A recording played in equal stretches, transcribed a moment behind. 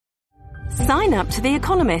Sign up to The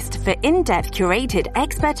Economist for in-depth curated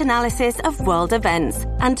expert analysis of world events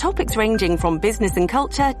and topics ranging from business and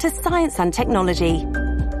culture to science and technology.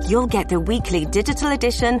 You'll get the weekly digital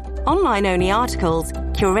edition, online-only articles,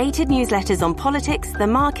 curated newsletters on politics, the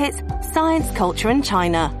markets, science, culture and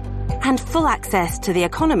China, and full access to The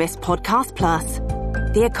Economist Podcast Plus.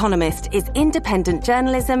 The Economist is independent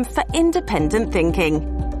journalism for independent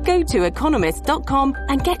thinking. Go to economist.com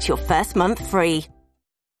and get your first month free.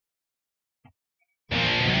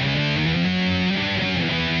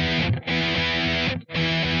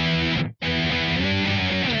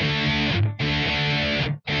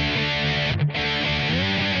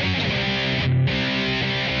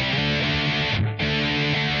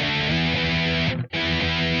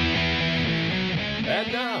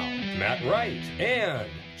 And now, Matt Wright and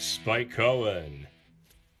Spike Cohen.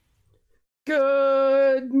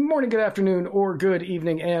 Good morning, good afternoon, or good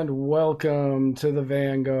evening, and welcome to the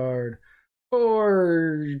Vanguard.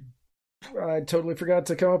 Or, I totally forgot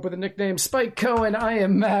to come up with a nickname. Spike Cohen, I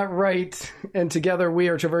am Matt Wright, and together we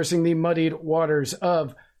are traversing the muddied waters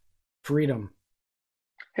of freedom.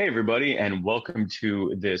 Hey, everybody, and welcome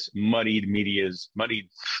to this Muddied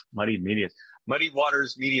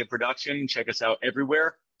Waters Media production. Check us out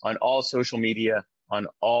everywhere on all social media, on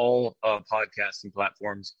all podcasting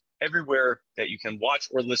platforms, everywhere that you can watch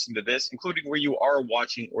or listen to this, including where you are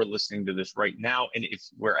watching or listening to this right now. And if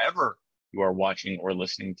wherever you are watching or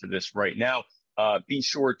listening to this right now, be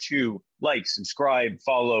sure to like, subscribe,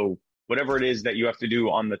 follow, whatever it is that you have to do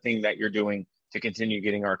on the thing that you're doing to continue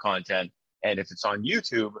getting our content. And if it's on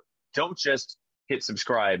YouTube, don't just hit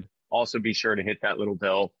subscribe. Also be sure to hit that little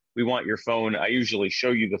bell. We want your phone. I usually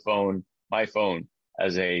show you the phone, my phone,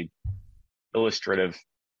 as a illustrative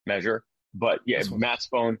measure. But yeah, Matt's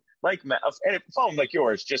phone, like Matt, and a phone like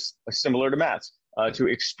yours, just similar to Matt's, to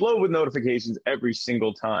explode with notifications every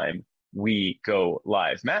single time we go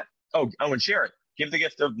live. Matt, and Sharon, give the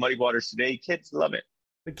gift of Muddy Waters today. Kids love it.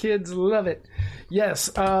 The kids love it. Yes.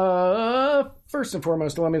 First and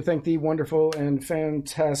foremost, let me thank the wonderful and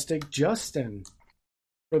fantastic Justin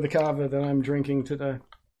for the kava that I'm drinking today.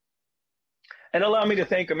 And allow me to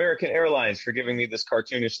thank American Airlines for giving me this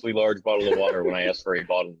cartoonishly large bottle of water when I asked for a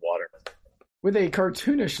bottle of water. With a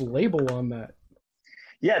cartoonish label on that.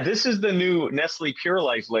 Yeah, this is the new Nestle Pure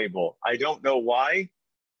Life label. I don't know why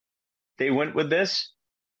they went with this.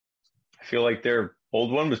 I feel like their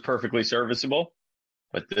old one was perfectly serviceable,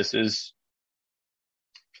 but this is...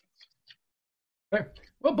 Well,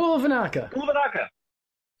 Bulavanaka.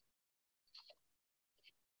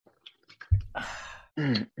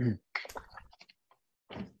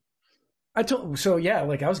 I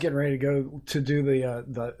was getting ready to go to do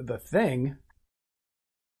the thing,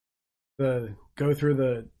 go through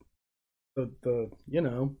the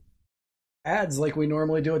ads like we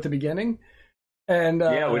normally do at the beginning, and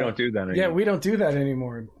we don't do that anymore. Yeah, we don't do that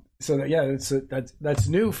anymore. So that's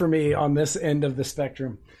new for me on this end of the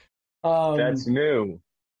spectrum. That's new.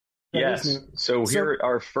 Yes. New. So here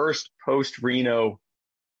our first post Reno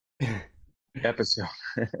episode.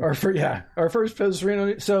 our first post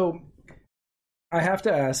Reno. So I have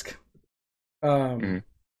to ask.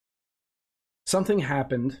 Something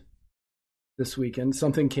happened this weekend.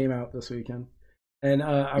 Something came out this weekend, and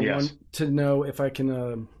I want to know if I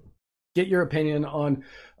can get your opinion on.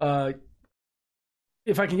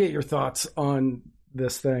 If I can get your thoughts on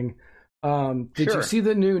this thing. Did you see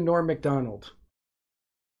the new Norm Macdonald?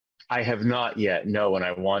 I have not yet, no, and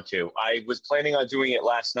I want to. I was planning on doing it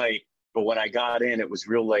last night, but when I got in, it was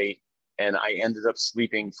real late, and I ended up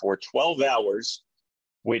sleeping for 12 hours,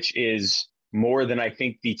 which is more than I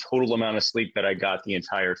think the total amount of sleep that I got the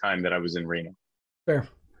entire time that I was in Reno. Fair.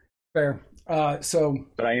 But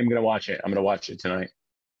I am going to watch it. I'm going to watch it tonight.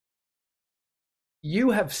 You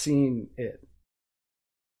have seen it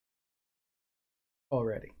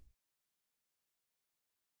already.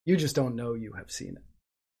 You just don't know you have seen it.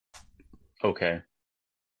 Okay.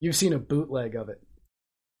 You've seen a bootleg of it.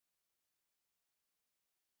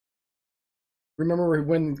 Remember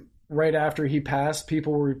when right after he passed,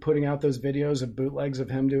 people were putting out those videos of bootlegs of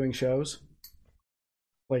him doing shows?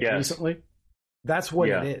 Recently? That's what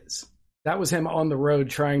it is. That was him on the road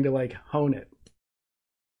trying to hone it.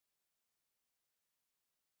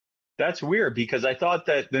 That's weird because I thought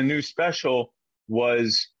that the new special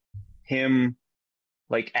was him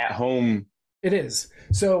at home. It is.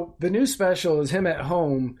 So the new special is him at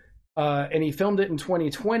home, and he filmed it in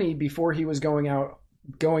 2020 before he was going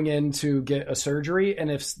in to get a surgery.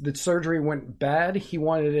 And if the surgery went bad, he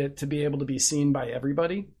wanted it to be able to be seen by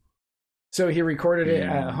everybody. So he recorded it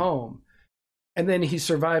at home. And then he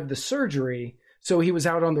survived the surgery. So he was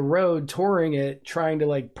out on the road touring it, trying to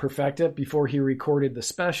like perfect it before he recorded the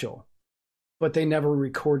special. But they never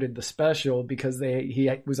recorded the special because he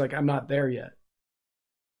was like, I'm not there yet.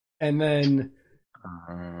 And then,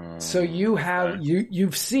 so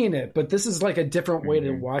you've seen it, but this is like a different way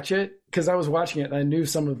to watch it, because I was watching it and I knew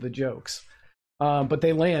some of the jokes, but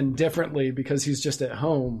they land differently because he's just at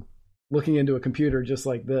home looking into a computer just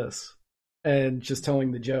like this and just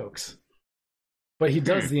telling the jokes. But he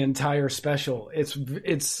does the entire special.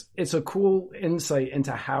 It's a cool insight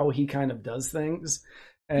into how he kind of does things.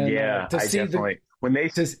 And to see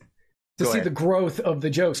the growth of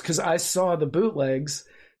the jokes, because I saw the bootlegs,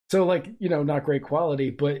 so like, you know, not great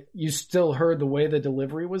quality, but you still heard the way the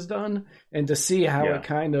delivery was done, and to see how it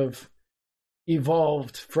kind of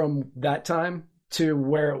evolved from that time to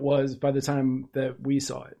where it was by the time that we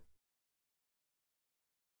saw it.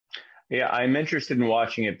 Yeah, I'm interested in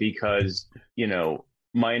watching it because, you know,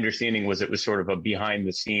 my understanding was it was sort of a behind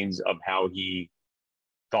the scenes of how he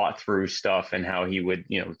thought through stuff and how he would,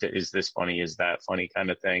 you know, is this funny, is that funny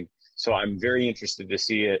kind of thing. So I'm very interested to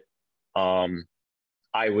see it.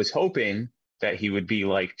 I was hoping that he would be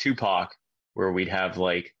like Tupac, where we'd have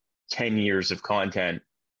like 10 years of content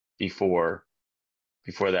before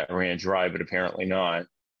that ran dry, but apparently not.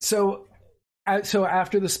 So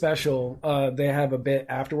after the special, they have a bit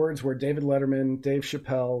afterwards where David Letterman, Dave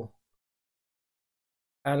Chappelle,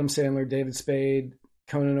 Adam Sandler, David Spade,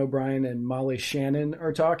 Conan O'Brien, and Molly Shannon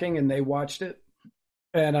are talking, and they watched it,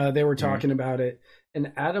 and they were talking about it.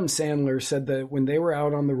 And Adam Sandler said that when they were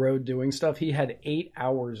out on the road doing stuff, he had 8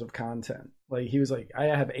 hours of content. Like, he was like, I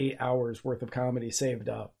have 8 hours worth of comedy saved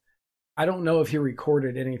up. I don't know if he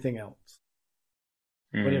recorded anything else.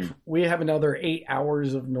 But if we have another 8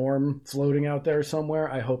 hours of Norm floating out there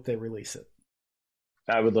somewhere, I hope they release it.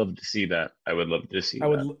 I would love to see that.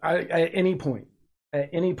 At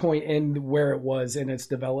any point in where it was in its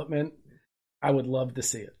development, I would love to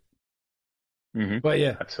see it. But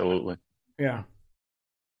yeah, absolutely. Yeah.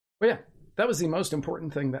 But yeah, that was the most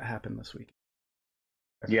important thing that happened this week.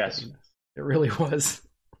 Yes. It really was.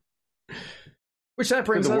 Which that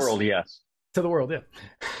brings us... To the world, yes. To the world, yeah.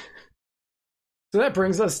 So that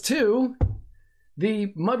brings us to the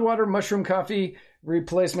Mudwater Mushroom Coffee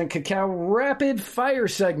Replacement Cacao Rapid Fire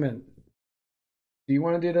segment. Do you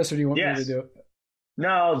want to do this, or do you want me to do it? No,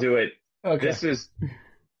 I'll do it. Okay.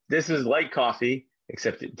 This is like coffee,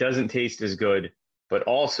 except it doesn't taste as good, but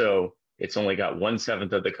also it's only got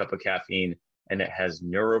 1/7 of the cup of caffeine, and it has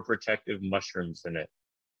neuroprotective mushrooms in it,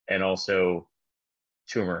 and also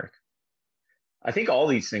turmeric. I think all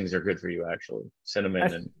these things are good for you, actually.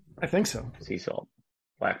 Cinnamon I think so. Sea salt,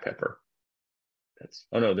 black pepper.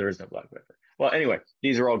 Oh no, there is no black pepper. Well, anyway,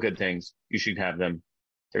 these are all good things. You should have them.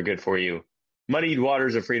 They're good for you.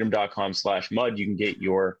 muddiedwatersofreedom.com/mud. You can get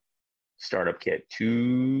your startup kit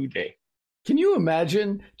today. Can you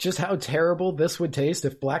imagine just how terrible this would taste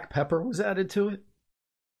if black pepper was added to it?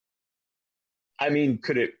 I mean,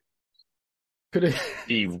 could it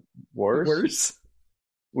be worse?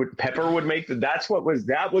 Pepper would make that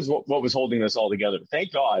was what was holding this all together.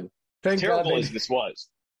 Thank God. Terrible as this was,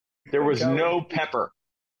 there was no pepper.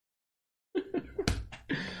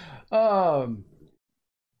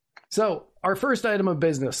 So our first item of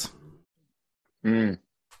business. Kevin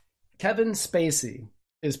Spacey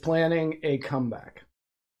is planning a comeback.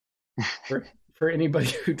 For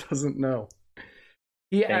anybody who doesn't know,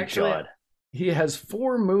 he has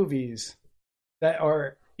 4 movies that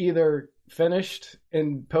are either finished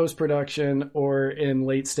in post-production or in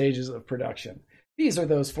late stages of production. These are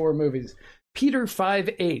those 4 movies. Peter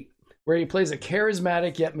 5'8", where he plays a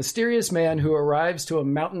charismatic yet mysterious man who arrives to a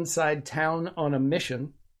mountainside town on a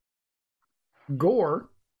mission. Gore,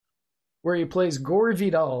 where he plays Gore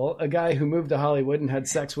Vidal, a guy who moved to Hollywood and had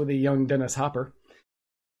sex with a young Dennis Hopper.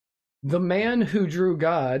 The Man Who Drew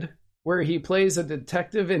God, where he plays a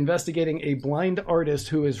detective investigating a blind artist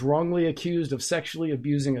who is wrongly accused of sexually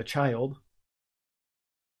abusing a child.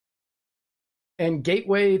 And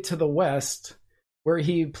Gateway to the West, where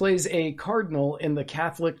he plays a cardinal in the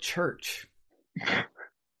Catholic Church.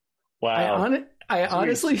 Wow. I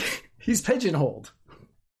honestly, he's pigeonholed.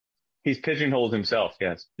 He's pigeonholed himself,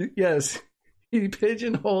 yes. Yes, he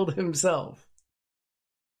pigeonholed himself.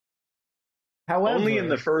 However, only in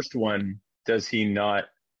the first one does he not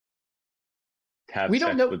have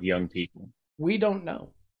sex with young people. We don't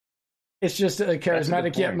know. It's just a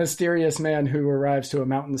charismatic yet mysterious man who arrives to a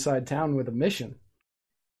mountainside town with a mission.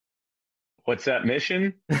 What's that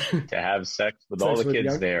mission? To have sex with all the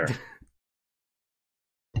kids there.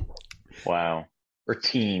 Wow. Or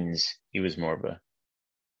teens. He was more of a...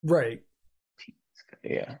 Right.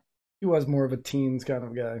 Yeah. He was more of a teens kind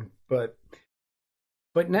of guy. But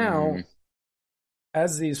But now,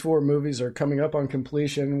 as these 4 movies are coming up on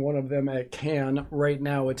completion, one of them at Cannes right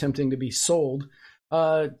now attempting to be sold,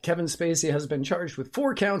 Kevin Spacey has been charged with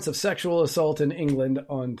 4 counts of sexual assault in England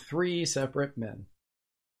on 3 separate men.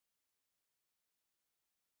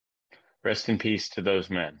 Rest in peace to those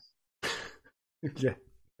men. Yeah.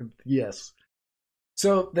 Yes.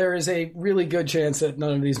 So there is a really good chance that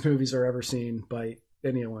none of these movies are ever seen by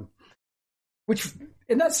anyone.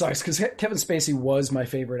 And that sucks, because Kevin Spacey was my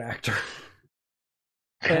favorite actor.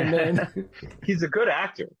 And then he's a good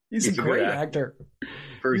actor. He's a great actor.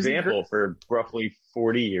 For example, for roughly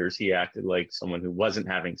 40 years, he acted like someone who wasn't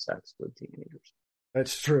having sex with teenagers.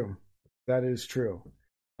 That's true. That is true.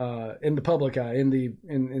 In the public eye,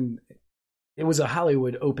 it was a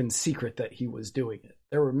Hollywood open secret that he was doing it.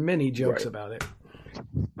 There were many jokes about it.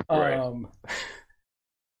 Right.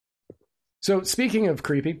 So speaking of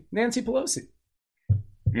creepy, Nancy Pelosi.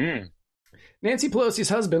 Nancy Pelosi's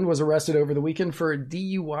husband was arrested over the weekend for a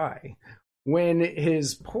DUI when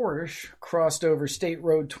his Porsche crossed over State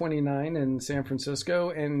Road 29 in San Francisco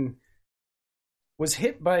and was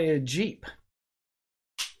hit by a Jeep.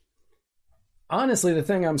 Honestly, the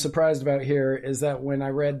thing I'm surprised about here is that when I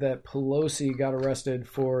read that Pelosi got arrested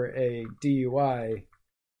for a DUI,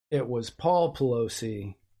 it was Paul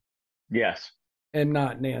Pelosi. Yes. And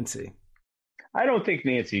not Nancy. I don't think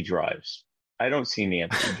Nancy drives. I don't see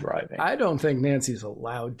Nancy driving. I don't think Nancy's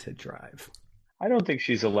allowed to drive. I don't think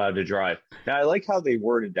she's allowed to drive. Now, I like how they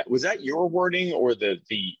worded that. Was that your wording or the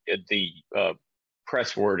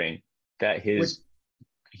press wording that his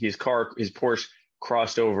Porsche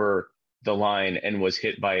crossed over the line and was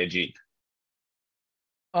hit by a Jeep?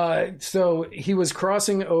 So he was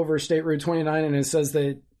crossing over State Road 29, and it says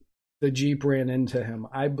that the Jeep ran into him.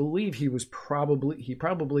 I believe he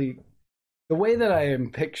probably the way that I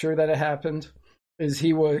picture that it happened is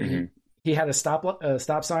he had a stop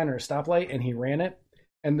sign or a stoplight, and he ran it,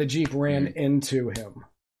 and the Jeep ran into him.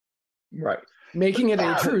 Right. Making it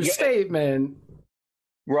a true statement.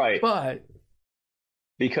 Right. But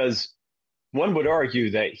because one would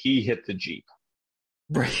argue that he hit the Jeep.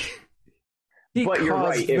 Right. He but caused you're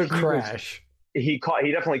right. The crash. He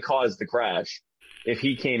definitely caused the crash. If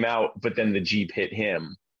he came out, but then the Jeep hit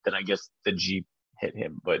him, then I guess the Jeep hit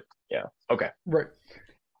him. But yeah, okay. Right.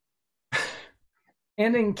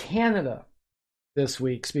 And in Canada this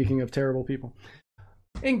week, speaking of terrible people,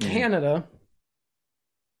 in Canada,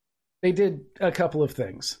 they did a couple of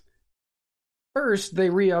things. First, they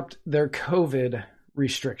re-upped their COVID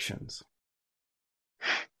restrictions.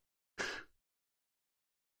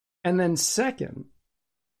 And then second,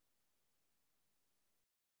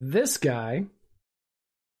 this guy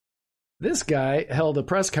held a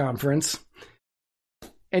press conference,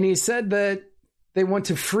 and he said that they want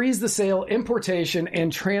to freeze the sale, importation,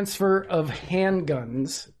 and transfer of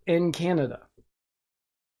handguns in Canada.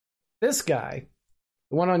 This guy,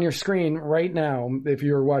 the one on your screen right now, if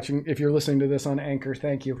you're listening to this on Anchor,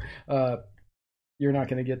 thank you. You're not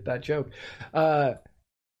going to get that joke.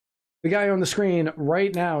 The guy on the screen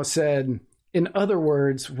right now said, in other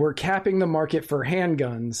words, we're capping the market for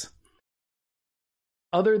handguns.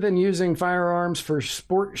 Other than using firearms for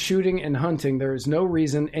sport shooting and hunting, there is no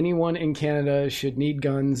reason anyone in Canada should need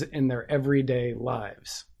guns in their everyday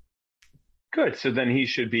lives. Good. So then he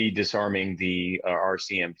should be disarming the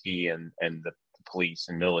RCMP and the police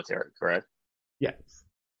and military, correct? Yes.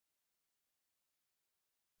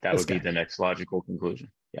 That would be the next logical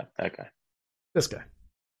conclusion. Yeah, that guy. This guy.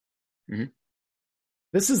 Mm-hmm.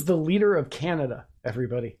 This is the leader of Canada,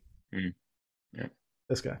 everybody. Mm-hmm. Yeah.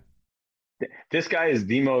 This guy. This guy is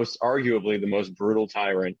arguably the most brutal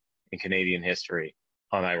tyrant in Canadian history,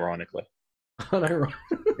 unironically.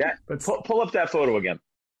 Yeah, pull up that photo again.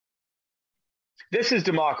 This is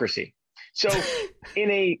democracy. So in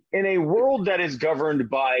a world that is governed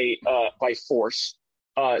by force,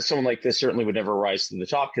 someone like this certainly would never rise to the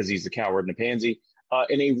top because he's a coward and a pansy.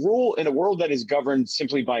 In a world that is governed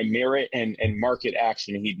simply by merit and market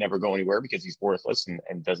action, he'd never go anywhere because he's worthless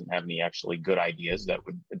and doesn't have any actually good ideas that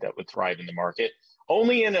would thrive in the market.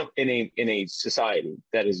 Only in a society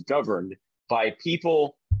that is governed by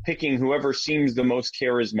people picking whoever seems the most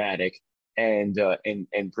charismatic and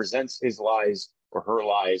presents his lies or her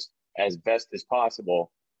lies as best as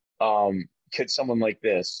possible, could someone like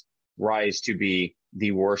this rise to be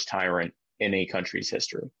the worst tyrant in a country's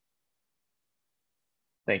history.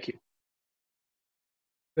 Thank you.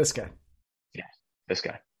 This guy. Yeah, this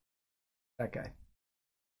guy. That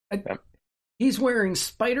guy. He's wearing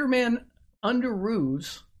Spider-Man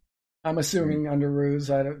underoos. I'm assuming underoos.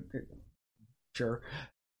 Sure.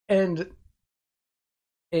 And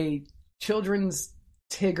a children's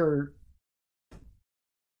Tigger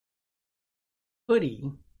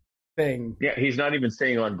hoodie thing. Yeah, he's not even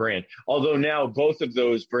staying on brand. Although now both of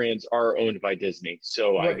those brands are owned by Disney.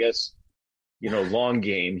 So right. I guess, long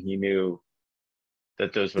game, he knew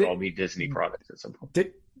that those would all be Disney products at some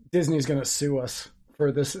point. Disney's going to sue us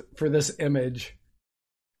for this image.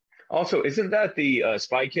 Also, isn't that the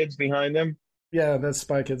Spy Kids behind them? Yeah, that's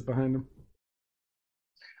Spy Kids behind them.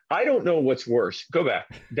 I don't know what's worse. Go back.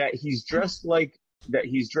 That he's dressed like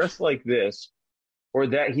this, or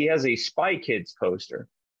that he has a Spy Kids poster.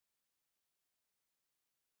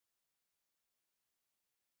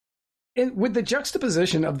 And with the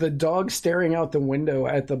juxtaposition of the dog staring out the window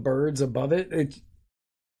at the birds above it,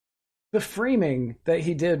 the framing that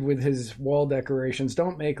he did with his wall decorations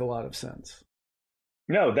don't make a lot of sense.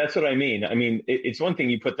 No, that's what I mean. I mean, it's one thing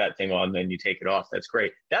you put that thing on, then you take it off. That's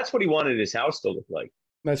great. That's what he wanted his house to look like.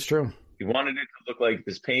 That's true. He wanted it to look like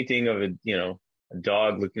this painting of a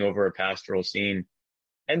dog looking over a pastoral scene,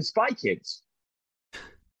 and Spy Kids.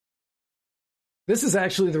 This is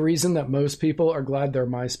actually the reason that most people are glad their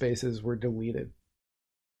MySpaces were deleted.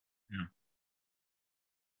 Yeah.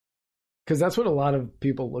 Because that's what a lot of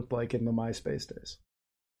people looked like in the MySpace days.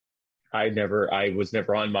 I was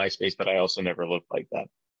never on MySpace, but I also never looked like that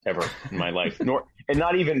ever in my life. And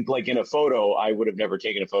not even like in a photo. I would have never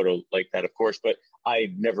taken a photo like that, of course, but I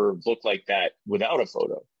never looked like that without a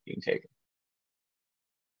photo being taken.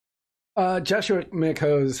 Joshua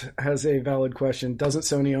McHose has a valid question. Doesn't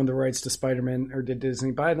Sony own the rights to Spider-Man, or did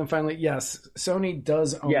Disney buy them finally? Yes, Sony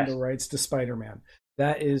does own the rights to Spider-Man.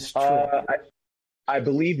 That is true. I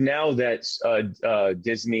believe now that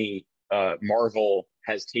Disney, Marvel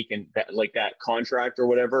has taken that contract or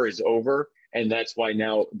whatever is over, and that's why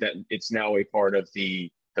now that it's now a part of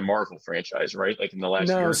the Marvel franchise, right? Like in the last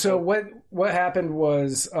year. No, so what happened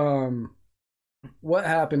was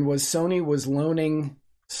Sony was loaning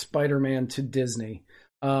Spider-Man to Disney,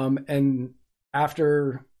 and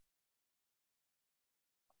after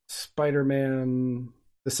Spider-Man,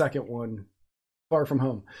 the second one, Far From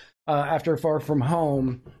Home,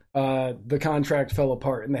 the contract fell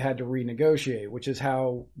apart and they had to renegotiate, which is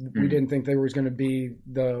how we didn't think there was going to be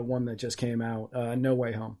the one that just came out, No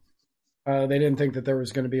Way Home. They didn't think that there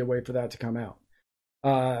was going to be a way for that to come out.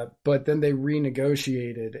 But then they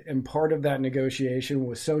renegotiated, and part of that negotiation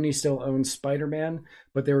was Sony still owns Spider-Man,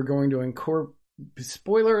 but they were going to incorporate,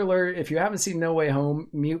 spoiler alert, if you haven't seen No Way Home,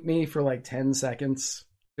 mute me for like 10 seconds,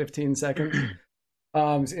 15 seconds,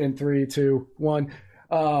 in 3, 2, 1.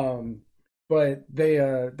 But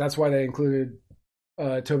that's why they included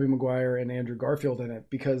Tobey Maguire and Andrew Garfield in it,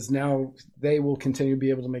 because now they will continue to be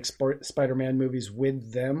able to make Spider-Man movies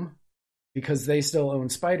with them, because they still own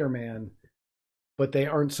Spider-Man. But they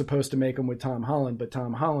aren't supposed to make them with Tom Holland. But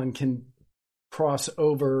Tom Holland can cross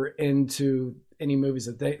over into any movies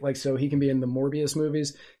that they like. So he can be in the Morbius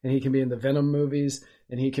movies, and he can be in the Venom movies,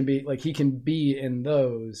 and he can be in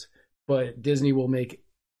those. But Disney will make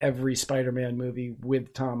every Spider-Man movie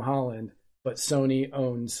with Tom Holland. But Sony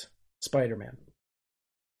owns Spider-Man.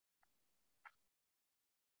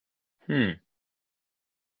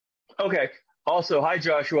 Okay. Also, hi,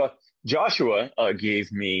 Joshua. Joshua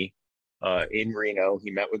gave me in Reno.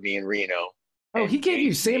 He met with me in Reno. Oh, he gave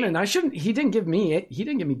you salmon. He didn't give me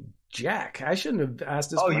jack. I shouldn't have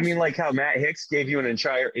asked this. Oh, question. You mean like how Matt Hicks gave you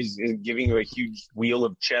is giving you a huge wheel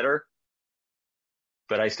of cheddar,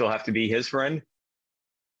 but I still have to be his friend?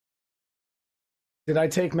 Did I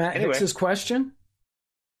take Matt Hicks's question?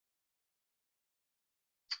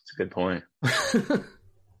 That's a good point.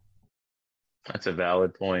 That's a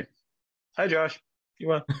valid point. Hi, Josh. You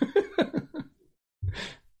want?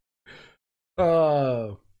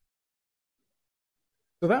 So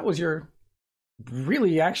that was your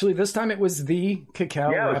actually this time it was the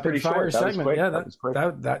Cacao rapid fire segment.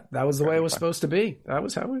 That was the way it was supposed to be. That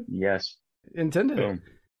was how we intended it.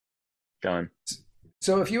 Done.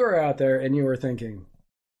 So if you are out there and you are thinking,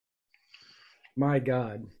 my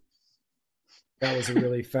God, that was a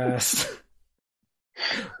really fast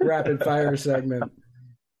rapid fire segment.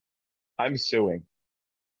 I'm suing.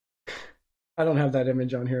 I don't have that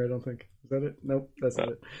image on here, I don't think. Is that it? Nope, that's not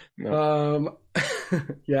it. No.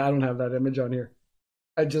 Yeah, I don't have that image on here.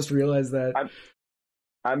 I just realized that.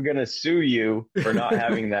 I'm going to sue you for not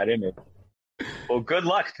having that image. Well, good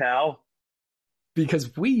luck, pal.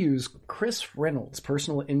 Because we use Chris Reynolds,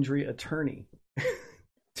 personal injury attorney,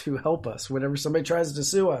 to help us whenever somebody tries to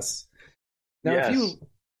sue us. Now, if you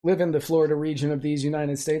live in the Florida region of these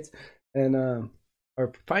United States and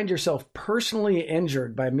or find yourself personally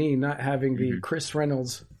injured by me not having the Chris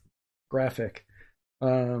Reynolds graphic,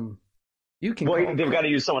 you can. Well, they've got to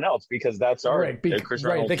use someone else because that's our Chris Reynolds.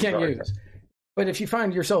 Right, they can't use. But if you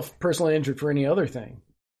find yourself personally injured for any other thing,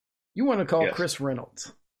 You want to call Yes. Chris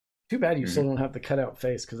Reynolds. Too bad you still don't have the cutout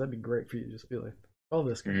face, because that'd be great for you to just be like, oh,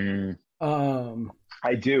 this guy.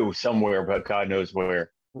 I do somewhere, but God knows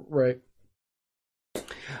where. Right.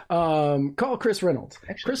 Call Chris Reynolds.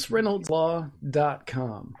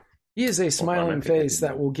 ChrisReynoldsLaw.com. He is a smiling face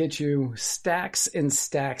that will get you stacks and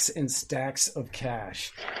stacks and stacks of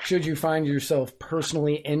cash should you find yourself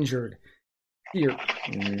personally injured here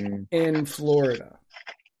in Florida.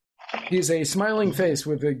 He is a smiling face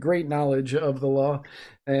with a great knowledge of the law,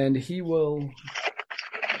 and he will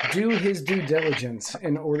do his due diligence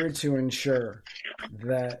in order to ensure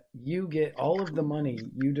that you get all of the money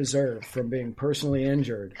you deserve from being personally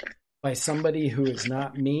injured by somebody who is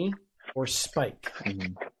not me or Spike.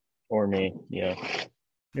 Or me, yeah.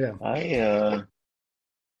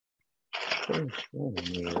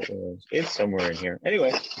 It's somewhere in here.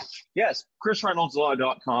 Anyway, yes,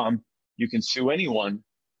 ChrisReynoldsLaw.com. You can sue anyone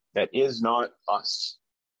that is not us.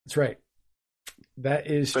 That's right. That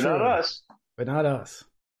is true. But not us. But not us.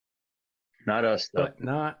 Not us, though. But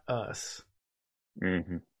not us.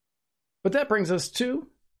 Mm-hmm. But that brings us to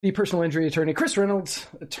the personal injury attorney, Chris Reynolds,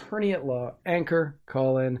 attorney at law, anchor,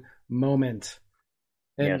 call-in, moment.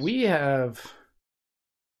 And Yes. we have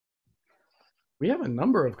a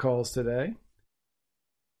number of calls today,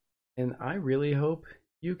 and I really hope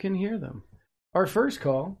you can hear them. Our first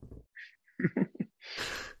call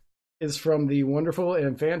is from the wonderful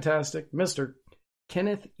and fantastic Mr.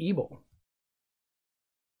 Kenneth Ebel.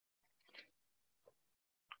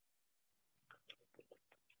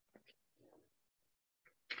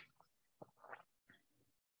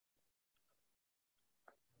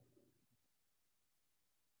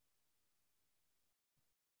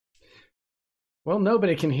 Well,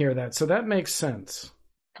 nobody can hear that, so that makes sense.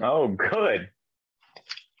 Oh, good.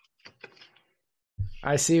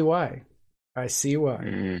 I see why. I see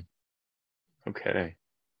why. Okay.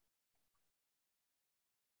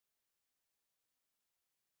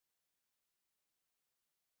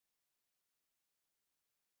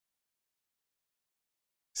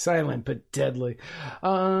 Silent but deadly.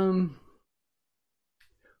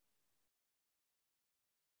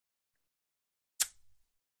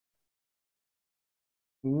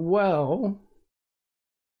 Well,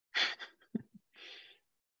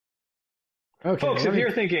 okay. Folks, if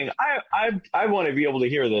you're thinking, I want to be able to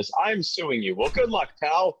hear this, I'm suing you. Well, good luck,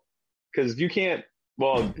 pal. Because you can't,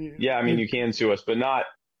 well, yeah, I mean, you can sue us, but not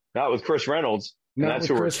with Chris Reynolds. And Not that's with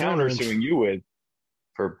who Chris we're counter Reynolds. suing you with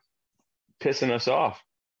for pissing us off.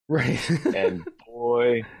 Right. And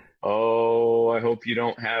boy, oh, I hope you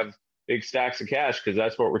don't have big stacks of cash, because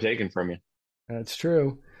that's what we're taking from you. That's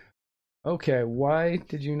true. Okay, why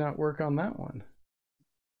did you not work on that one?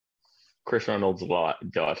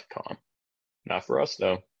 ChrisReynoldsLaw.com. Not for us,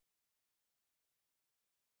 though.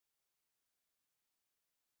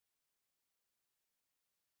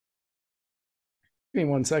 Give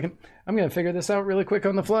me 1 second. I'm going to figure this out really quick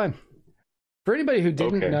on the fly. For anybody who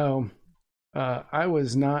didn't know, I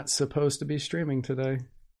was not supposed to be streaming today.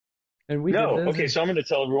 And we did this. Okay, so I'm going to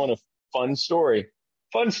tell everyone a fun story.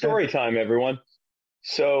 Fun story time, everyone.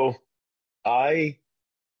 So I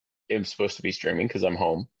am supposed to be streaming because I'm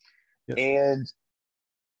home. Yes. And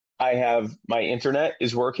I have my internet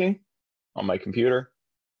is working on my computer,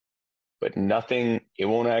 but nothing, it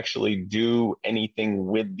won't actually do anything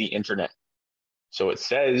with the internet. So it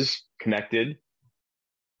says connected,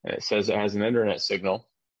 and it says it has an internet signal,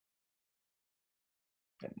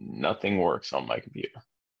 and nothing works on my computer.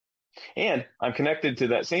 And I'm connected to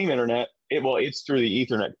that same internet. It's through the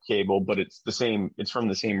Ethernet cable, but it's from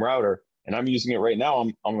the same router, and I'm using it right now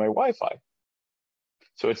on my Wi-Fi.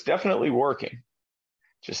 So it's definitely working,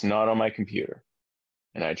 just not on my computer.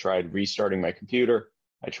 And I tried restarting my computer.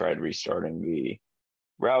 I tried restarting the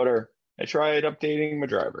router. I tried updating my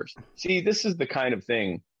drivers. See, this is the kind of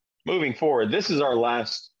thing, moving forward, this is our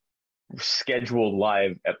last scheduled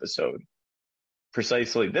live episode.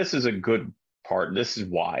 Precisely, this is a good part. This is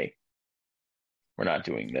why we're not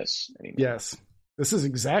doing this anymore. Yes. This is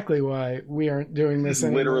exactly why we aren't doing this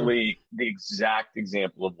anymore. Literally the exact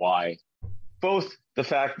example of why. Both the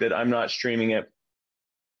fact that I'm not streaming it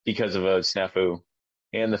because of a snafu,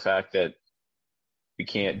 and the fact that we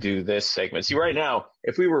can't do this segment. See, right now,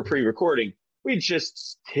 if we were pre-recording, we'd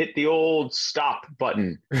just hit the old stop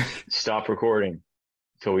button, stop recording,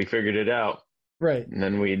 until we figured it out. Right. And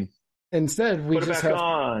then we'd Instead, we put it just back have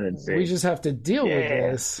on and say, we just have to deal with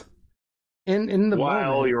this in the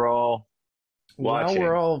while moment, you're all while watching.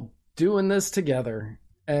 we're all doing this together,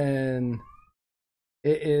 and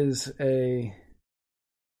it is a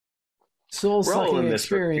We're all in soul-sucking this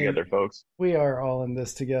experience. together, folks. We are all in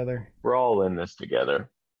this together. We're all in this together.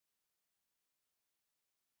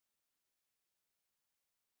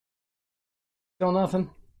 Still nothing?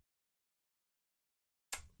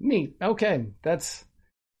 Neat. Okay. That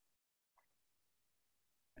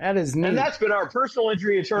is neat. And that's been our personal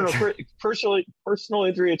injury attorney, Chris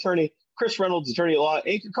Reynolds, attorney at law,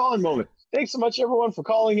 Anchor Calling Moment. Thanks so much, everyone, for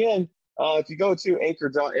calling in. If you go to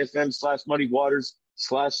anchor.fm/muddywaters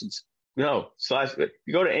if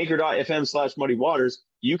you go to anchor.fm/muddywaters,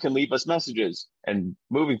 you can leave us messages. And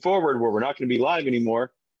moving forward, where we're not going to be live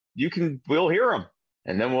anymore, we'll hear them,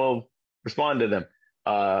 and then we'll respond to them.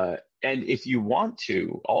 And if you want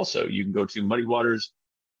to, also, you can go to Muddy Waters,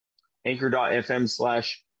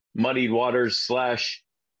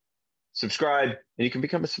 anchor.fm/muddywaters/subscribe, and you can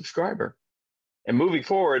become a subscriber. And moving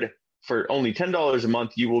forward, for only $10 a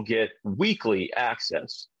month, you will get weekly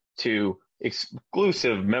access to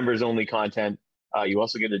exclusive members-only content. You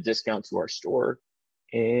also get a discount to our store,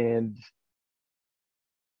 and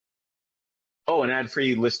an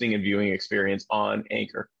ad-free listening and viewing experience on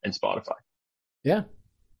Anchor and Spotify. Yeah.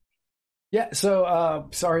 So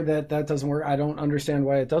sorry that doesn't work. I don't understand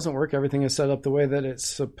why it doesn't work. Everything is set up the way that it's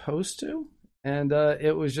supposed to, and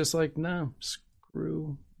it was just like, no,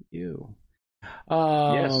 screw you.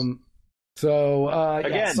 Yes. So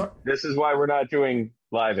again, this is why we're not doing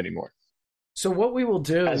live anymore. So what we will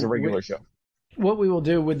do as a regular show, what we will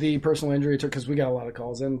do with the personal injury, because we got a lot of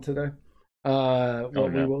calls in today.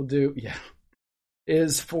 We will do,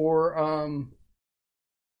 is for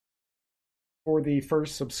the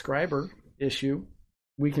first subscriber issue,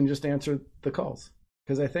 we can just answer the calls,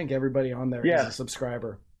 because I think everybody on there is a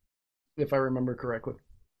subscriber, if I remember correctly.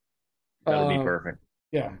 That'll be perfect.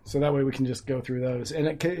 Yeah, so that way we can just go through those.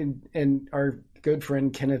 And our good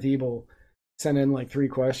friend Kenneth Ebel sent in like 3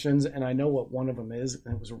 questions, and I know what one of them is,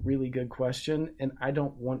 and it was a really good question, and I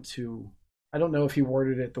don't know if he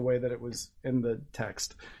worded it the way that it was in the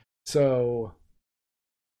text. So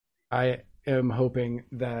I am hoping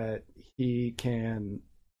that we can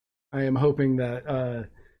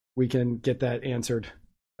get that answered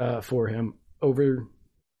for him over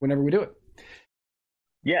whenever we do it.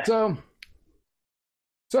 Yeah. So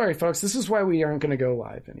sorry, folks. This is why we aren't going to go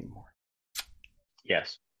live anymore.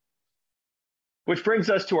 Yes. Which brings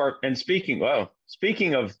us to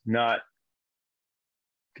speaking of not.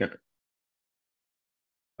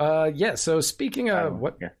 So speaking of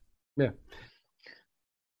what? Yeah.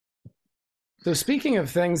 So speaking of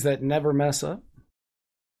things that never mess up.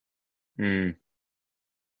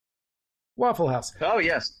 Waffle House. Oh,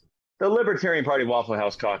 yes. The Libertarian Party Waffle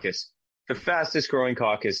House Caucus. The fastest growing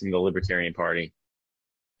caucus in the Libertarian Party.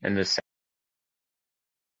 And the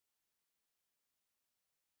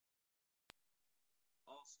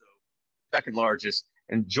also second largest.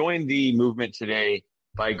 And join the movement today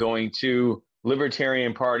by going to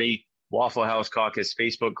Libertarian Party Waffle House Caucus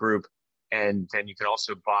Facebook group. And then you can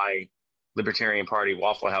also buy Libertarian Party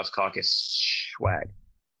Waffle House Caucus swag.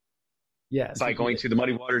 Yes. By going to the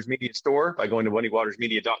Muddy Waters Media store, by going to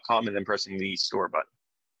muddywatersmedia.com and then pressing the store button.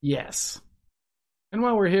 Yes. And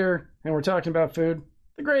while we're here and we're talking about food,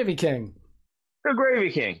 the Gravy King. The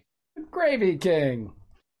Gravy King. The Gravy King.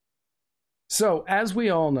 So, as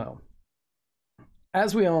we all know,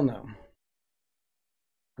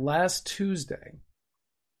 last Tuesday,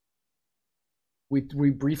 we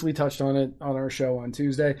briefly touched on it on our show on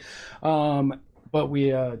Tuesday, but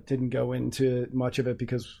we didn't go into much of it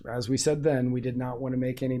because, as we said then, we did not want to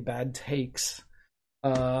make any bad takes.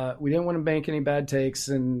 We didn't want to make any bad takes,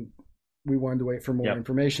 and we wanted to wait for more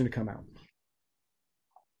information to come out.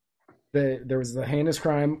 There was the heinous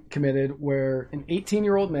crime committed where an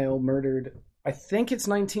 18-year-old male murdered, I think it's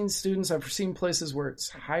 19 students. I've seen places where it's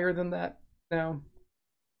higher than that now.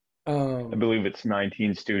 I believe it's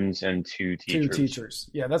 19 students and 2 teachers. 2 teachers.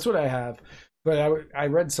 Yeah, that's what I have. But I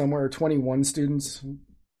read somewhere 21 students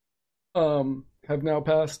have now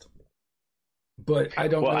passed. But I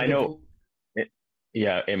don't know. I know.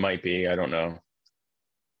 It might be. I don't know.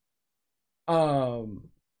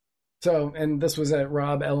 So, and this was at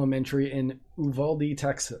Robb Elementary in Uvalde,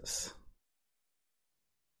 Texas.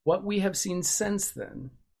 What we have seen since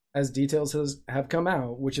then, as details have come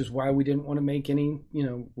out, which is why we didn't want to make any,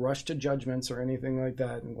 rush to judgments or anything like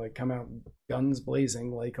that, and come out guns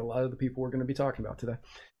blazing like a lot of the people we're going to be talking about today.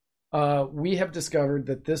 We have discovered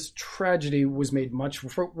that this tragedy was made much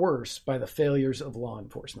worse by the failures of law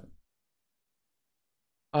enforcement.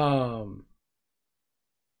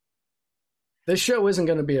 This show isn't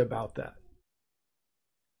going to be about that.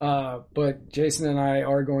 But Jason and I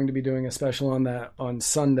are going to be doing a special on that on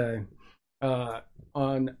Sunday,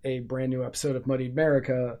 on a brand new episode of Muddied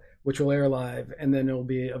America, which will air live, and then it'll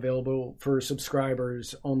be available for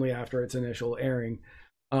subscribers only after its initial airing.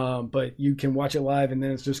 But you can watch it live, and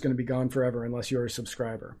then it's just going to be gone forever unless you're a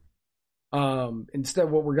subscriber. Instead,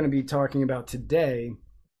 what we're going to be talking about today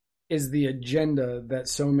is the agenda that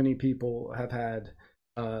so many people have had,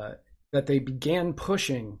 that they began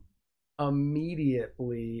pushing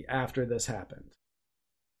immediately after this happened.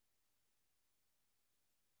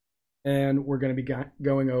 And we're going to be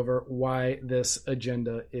going over why this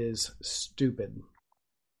agenda is stupid.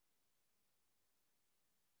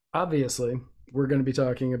 Obviously, we're going to be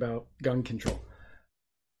talking about gun control.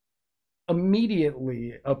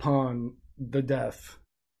 Immediately upon the death,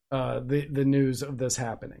 the news of this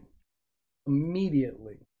happening,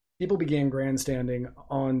 immediately, people began grandstanding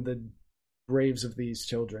on the graves of these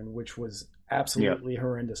children, which was absolutely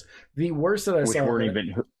horrendous. The worst that I saw,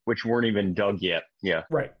 which weren't even dug yet. Yeah,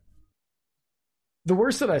 right. The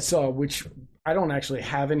worst that I saw, which I don't actually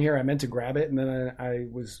have in here, I meant to grab it, and then I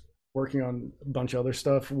was working on a bunch of other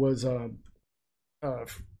stuff, was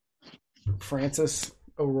Francis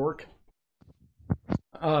O'Rourke,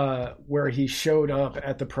 where he showed up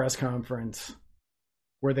at the press conference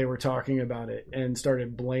where they were talking about it and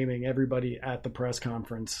started blaming everybody at the press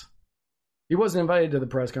conference. He wasn't invited to the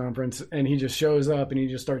press conference, and he just shows up and he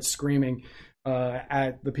just starts screaming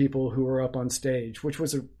at the people who were up on stage, which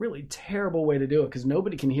was a really terrible way to do it because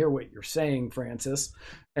nobody can hear what you're saying, Francis,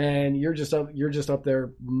 and you're just up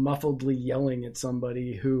there muffledly yelling at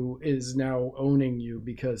somebody who is now owning you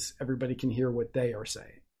because everybody can hear what they are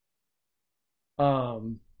saying.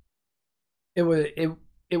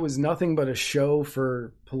 It was nothing but a show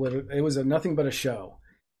for nothing but a show.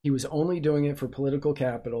 He was only doing it for political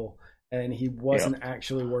capital, and he wasn't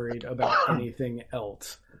actually worried about anything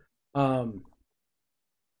else.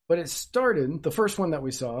 But it started, the first one that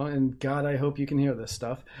we saw, and God, I hope you can hear this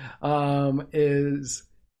stuff,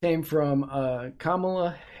 came from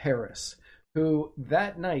Kamala Harris, who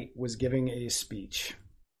that night was giving a speech.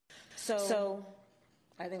 So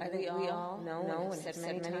I think we all know and have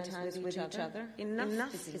said many times with each other,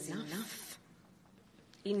 enough is enough.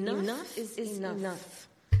 Enough is enough.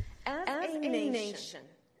 As a nation,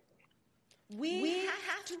 we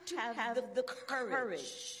have to have the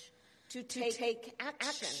courage to take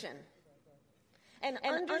action and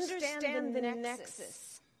understand the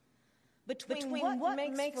nexus between what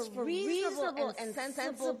makes for reasonable and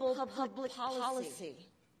sensible public policy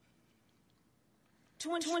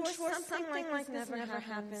to ensure something like this never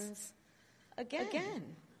happens again.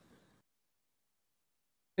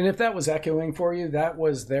 And if that was echoing for you, that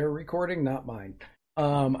was their recording, not mine.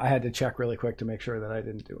 I had to check really quick to make sure that I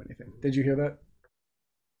didn't do anything. Did you hear that?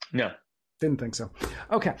 No. Didn't think so.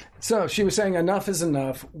 Okay, so she was saying enough is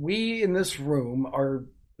enough. We in this room are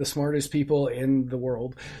the smartest people in the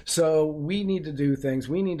world, so we need to do things.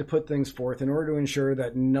 We need to put things forth in order to ensure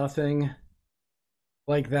that nothing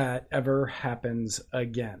like that ever happens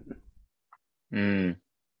again.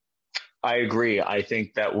 I agree. I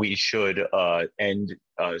think that we should end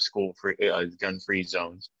gun-free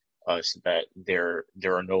zones so that there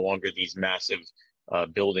are no longer these massive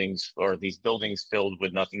buildings, or these buildings filled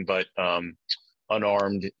with nothing but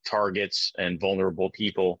unarmed targets and vulnerable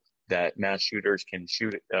people that mass shooters can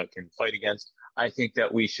fight against. I think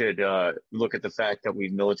that we should look at the fact that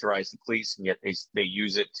we've militarized the police, and yet they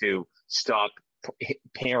use it to stop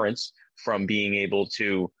parents from being able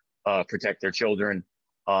to protect their children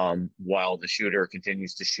while the shooter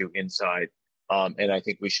continues to shoot inside. And I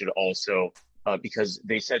think we should also, because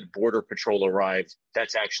they said Border Patrol arrived,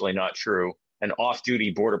 that's actually not true. An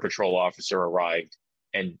off-duty Border Patrol officer arrived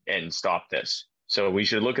and stopped this. So we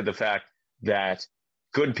should look at the fact that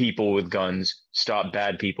good people with guns stop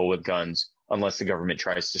bad people with guns unless the government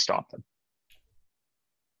tries to stop them.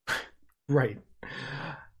 Right.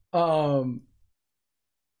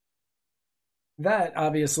 That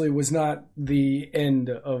obviously was not the end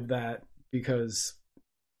of that, because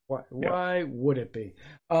why would it be?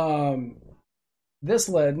 This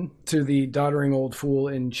led to the doddering old fool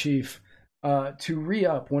in chief to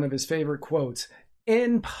re-up one of his favorite quotes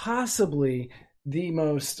in possibly the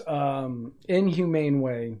most inhumane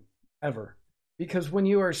way ever. Because when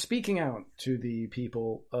you are speaking out to the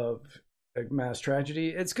people of a mass tragedy,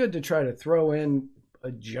 it's good to try to throw in a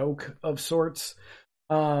joke of sorts.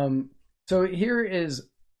 So here is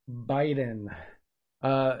Biden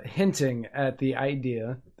hinting at the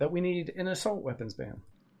idea that we need an assault weapons ban.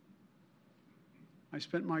 I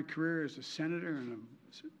spent my career as a senator and a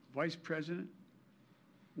vice president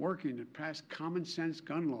working to pass common sense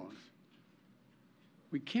gun laws.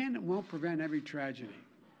 We can and won't prevent every tragedy,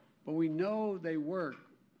 but we know they work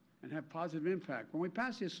and have positive impact. When we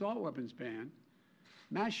passed the assault weapons ban,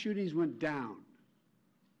 mass shootings went down.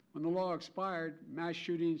 When the law expired, mass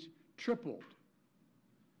shootings tripled.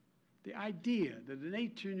 The idea that an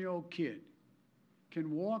 18-year-old kid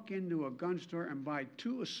can walk into a gun store and buy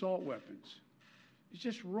 2 assault weapons. It's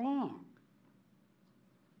just wrong.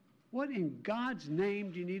 What in God's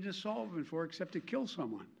name do you need an assault weapon for except to kill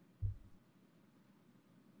someone?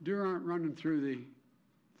 Deer aren't running through the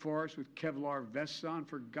forest with Kevlar vests on,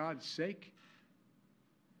 for God's sake.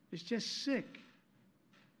 It's just sick.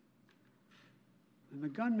 And the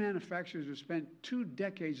gun manufacturers have spent 2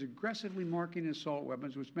 decades aggressively marketing assault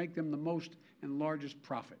weapons, which make them the most and largest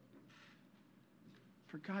profit.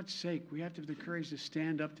 For God's sake, we have to have the courage to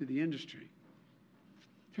stand up to the industry.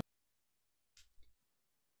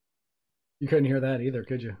 You couldn't hear that either,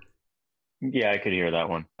 could you? Yeah, I could hear that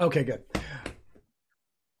one. Okay, good.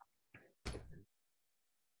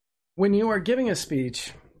 When you are giving a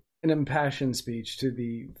speech, an impassioned speech to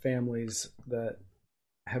the families that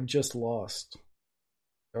have just lost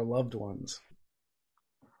their loved ones,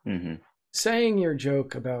 saying your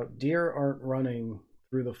joke about deer aren't running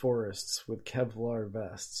through the forests with Kevlar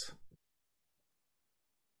vests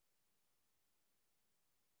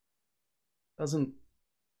doesn't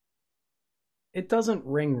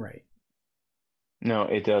ring right. No,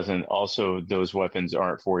 it doesn't. Also, those weapons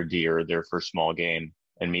aren't for deer. They're for small game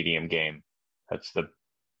and medium game. That's the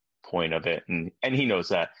point of it. And he knows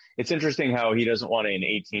that. It's interesting how he doesn't want an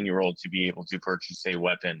 18-year-old to be able to purchase a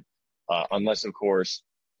weapon unless, of course,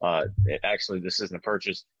 this isn't a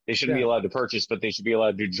purchase. They shouldn't be allowed to purchase, but they should be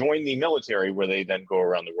allowed to join the military, where they then go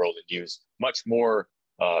around the world and use much more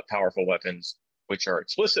powerful weapons, which are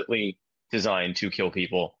explicitly designed to kill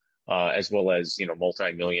people, as well as,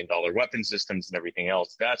 multi-million-dollar weapon systems and everything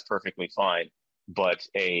else. That's perfectly fine. But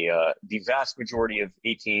the vast majority of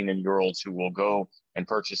 18-year-olds who will go and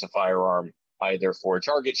purchase a firearm either for a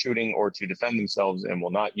target shooting or to defend themselves and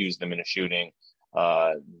will not use them in a shooting,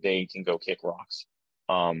 they can go kick rocks.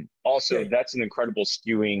 Also, that's an incredible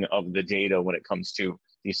skewing of the data when it comes to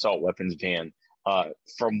the assault weapons ban.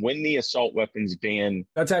 From when the assault weapons ban...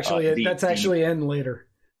 That's actually in later.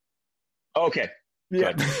 Okay.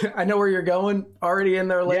 Yeah, I know where you're going. Already in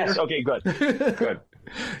there later. Yes. Okay. Good. Good.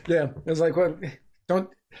 Yeah, it's like, what?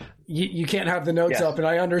 You can't have the notes up, and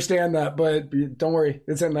I understand that, but don't worry,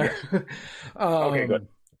 it's in there. Okay. Good.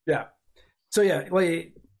 Yeah. So yeah,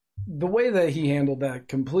 like the way that he handled that,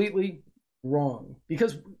 completely wrong,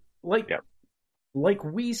 because like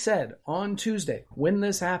we said on Tuesday when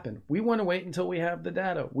this happened, we want to wait until we have the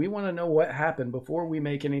data. We want to know what happened before we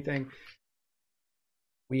make anything.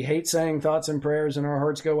 We hate saying thoughts and prayers and our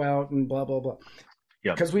hearts go out and blah, blah, blah.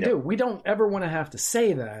 Because we do. We don't ever want to have to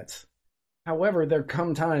say that. However, there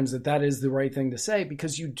come times that is the right thing to say,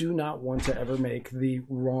 because you do not want to ever make the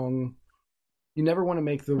wrong... You never want to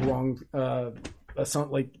make the wrong...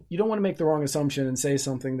 you don't want to make the wrong assumption and say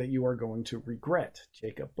something that you are going to regret.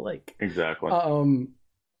 Jacob Blake. Exactly.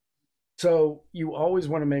 So you always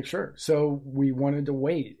want to make sure. So we wanted to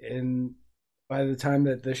wait. And by the time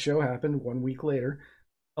that this show happened, 1 week later...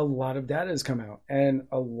 a lot of data has come out, and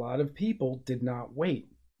a lot of people did not wait.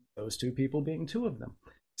 Those 2 people being 2 of them.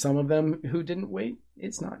 Some of them who didn't wait,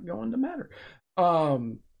 it's not going to matter.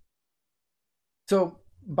 So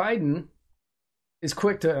Biden is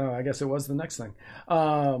quick to, I guess it was the next thing.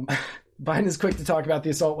 Biden is quick to talk about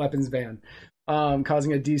the assault weapons ban,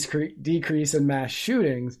 causing a decrease in mass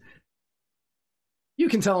shootings. You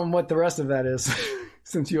can tell them what the rest of that is,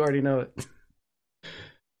 since you already know it.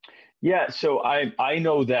 Yeah, so I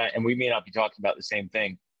know that, and we may not be talking about the same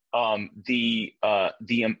thing. The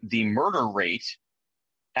murder rate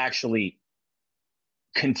actually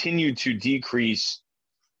continued to decrease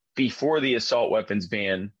before the assault weapons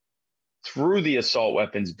ban, through the assault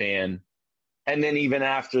weapons ban, and then even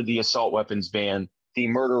after the assault weapons ban, the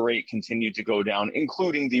murder rate continued to go down,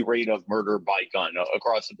 including the rate of murder by gun.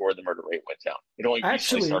 Across the board, the murder rate went down. It only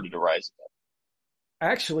recently started to rise again.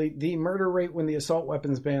 Actually, the murder rate when the assault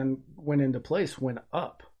weapons ban went into place went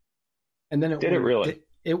up. And then it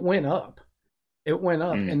went up. It went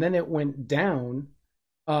up, and then it went down.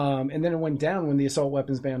 And then it went down when the assault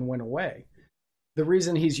weapons ban went away. The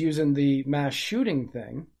reason he's using the mass shooting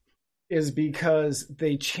thing is because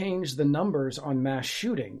they changed the numbers on mass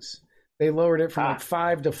shootings. They lowered it from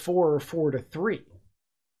 5 to 4 or 4 to 3.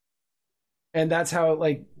 And that's how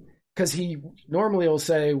because he normally will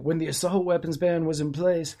say, when the assault weapons ban was in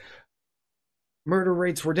place, murder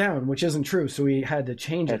rates were down, which isn't true. So he had to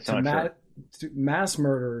change it to mass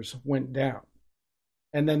murders went down.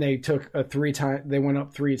 And then they took they went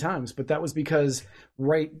up 3 times. But that was because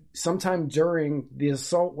sometime during the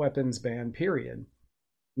assault weapons ban period,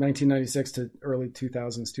 1996 to early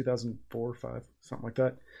 2000s, 2004, 5, something like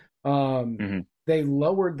that, they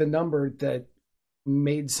lowered the number that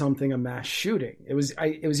made something a mass shooting. It was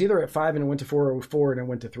either at 5 and it went to 4, or 4 and it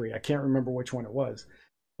went to 3. I can't remember which one it was,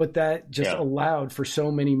 but that just allowed for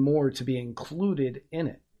so many more to be included in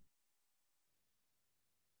it.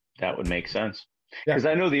 That would make sense. Because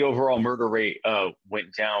I know the overall murder rate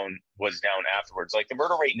was down afterwards. Like the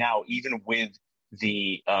murder rate now, even with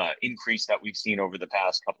the increase that we've seen over the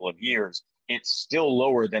past couple of years, it's still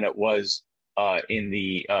lower than it was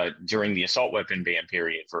during the assault weapon ban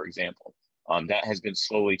period, for example. That has been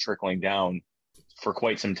slowly trickling down for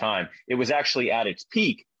quite some time. It was actually at its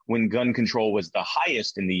peak when gun control was the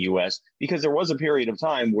highest in the U.S., because there was a period of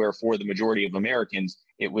time where for the majority of Americans,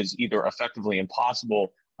 it was either effectively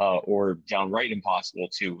impossible or downright impossible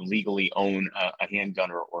to legally own a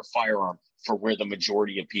handgun or firearm for where the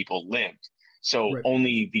majority of people lived. So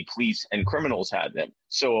only the police and criminals had them.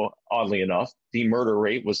 So oddly enough, the murder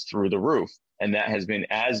rate was through the roof. And that has been,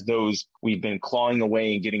 we've been clawing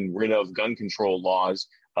away and getting rid of gun control laws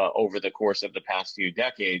over the course of the past few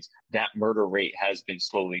decades, that murder rate has been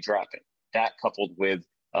slowly dropping. That coupled with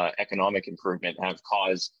economic improvement have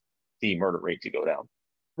caused the murder rate to go down.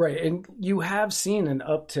 Right. And you have seen an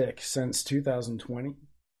uptick since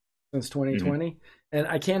 2020. And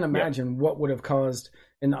I can't imagine what would have caused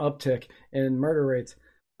an uptick in murder rates.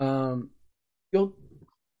 I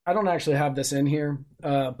don't actually have this in here,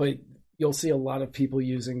 but you'll see a lot of people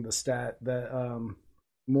using the stat that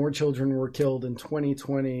more children were killed in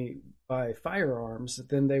 2020 by firearms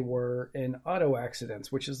than they were in auto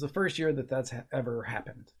accidents, which is the first year that that's ever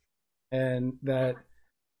happened. And that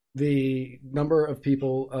the number of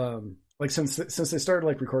people, since they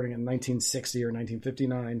started recording in 1960 or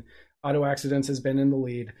 1959, auto accidents has been in the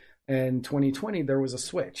lead. And 2020 there was a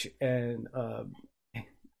switch, and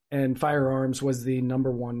firearms was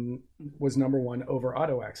number one over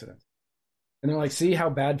auto accidents. And they're like, see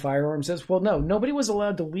how bad firearms is? Well, no, nobody was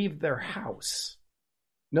allowed to leave their house.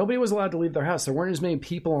 There weren't as many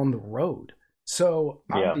people on the road. So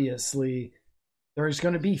obviously there's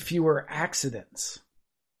going to be fewer accidents.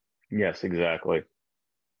 Yes, exactly.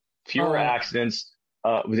 Fewer accidents.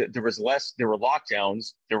 There were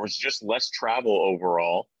lockdowns. There was just less travel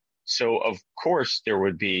overall. So of course there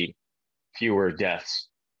would be fewer deaths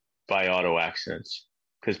by auto accidents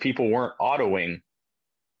because people weren't autoing.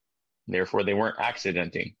 Therefore, they weren't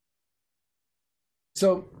accidenting.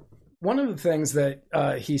 So one of the things that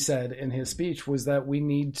he said in his speech was that we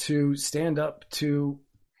need to stand up to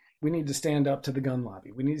the gun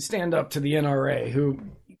lobby. We need to stand up to the NRA,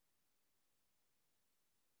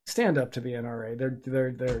 They're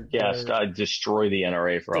destroy the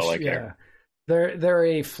NRA for all I care. They're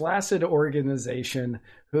a flaccid organization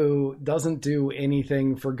who doesn't do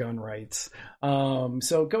anything for gun rights.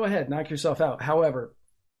 So go ahead, knock yourself out. However,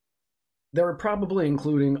 they're probably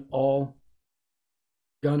including all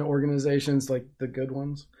gun organizations, like the good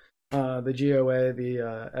ones, the GOA, the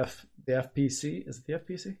FPC. Is it the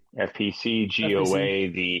FPC? FPC, GOA,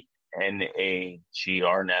 the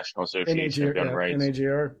NAGR, National Association of Gun Rights.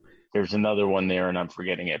 NAGR. There's another one there, and I'm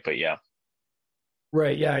forgetting it, but yeah.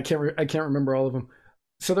 Right, yeah, I can't remember all of them.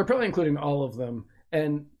 So they're probably including all of them.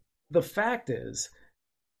 And the fact is,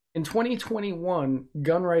 in 2021,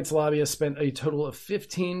 gun rights lobbyists spent a total of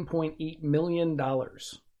 $15.8 million.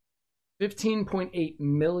 $15.8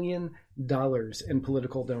 million in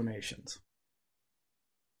political donations.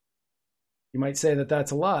 You might say that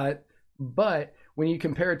that's a lot, but when you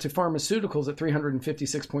compare it to pharmaceuticals at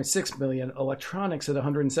 $356.6 million, electronics at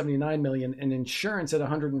 $179 million, and insurance at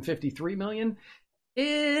 $153 million,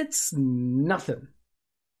 it's nothing.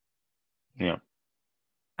 Yeah.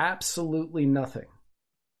 Absolutely nothing.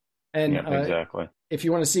 And exactly. If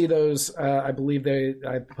you want to see those, I believe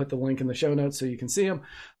I put the link in the show notes so you can see them,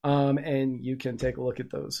 and you can take a look at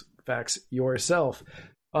those facts yourself.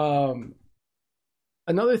 Another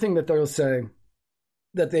thing that they'll say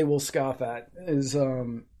that they will scoff at is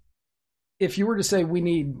if you were to say we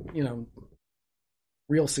need,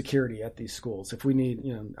 real security at these schools, if we need,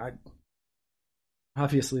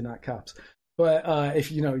 obviously not cops, but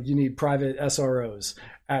if you need private SROs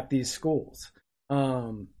at these schools,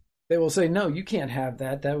 they will say, no, you can't have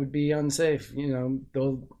that. That would be unsafe. They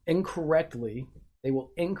will incorrectly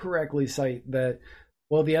cite that,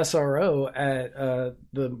 well, the SRO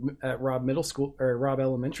at Robb Middle School or Robb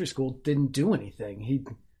Elementary School didn't do anything. He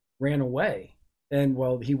ran away. And,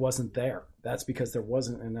 well, he wasn't there. That's because there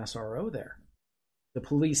wasn't an SRO there. The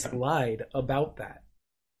police lied about that.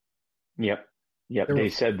 Yep. They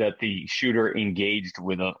said that the shooter engaged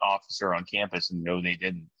with an officer on campus, and no, they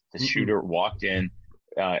didn't. The shooter walked in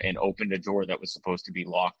and opened a door that was supposed to be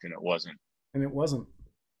locked, and it wasn't. And it wasn't.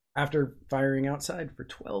 After firing outside for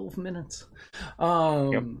 12 minutes.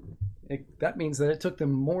 that means that it took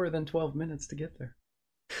them more than 12 minutes to get there.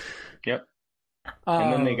 Yep.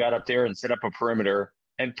 And then they got up there and set up a perimeter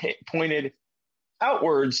and pointed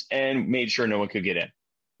outwards and made sure no one could get in.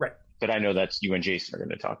 Right. But I know that's you and Jason are going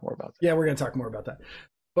to talk more about that. Yeah, we're going to talk more about that.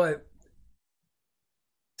 But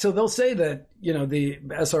so they'll say that, the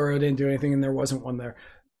SRO didn't do anything and there wasn't one there.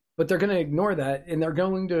 But they're going to ignore that, and they're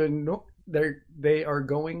going to they are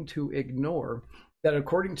going to ignore that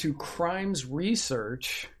according to Crimes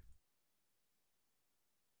Research,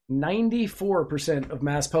 94% of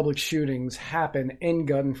mass public shootings happen in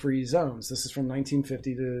gun-free zones. This is from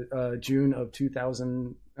 1950 to June of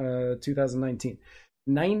 2019.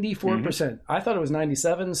 94%. I thought it was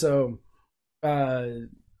 97, so I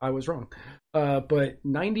was wrong. But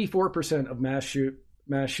 94% of mass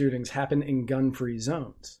shootings happen in gun-free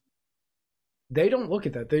zones. They don't look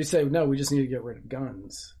at that. They say, no, we just need to get rid of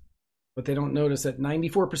guns. But they don't notice that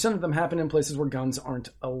 94% of them happen in places where guns aren't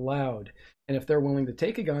allowed. And if they're willing to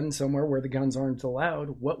take a gun somewhere where the guns aren't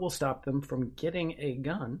allowed, what will stop them from getting a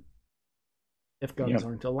gun if guns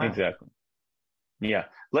aren't allowed? Exactly. Yeah.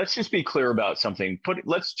 Let's just be clear about something.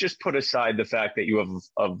 Let's just put aside the fact that you have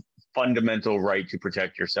a fundamental right to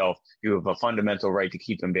protect yourself. You have a fundamental right to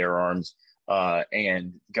keep and bear arms.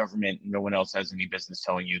 And government, no one else has any business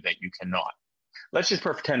telling you that you cannot. Let's just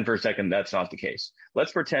pretend for a second that's not the case.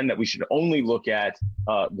 Let's pretend that we should only look at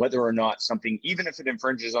whether or not something, even if it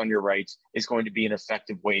infringes on your rights, is going to be an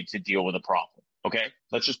effective way to deal with a problem. Okay?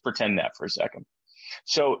 Let's just pretend that for a second.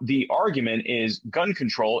 So the argument is gun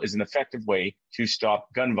control is an effective way to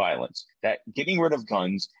stop gun violence, that getting rid of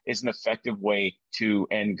guns is an effective way to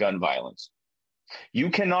end gun violence. You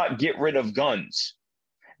cannot get rid of guns.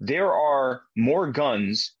 There are more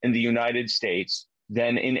guns in the United States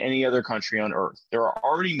than in any other country on earth. There are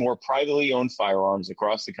already more privately owned firearms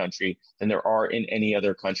across the country than there are in any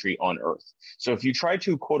other country on earth. So if you try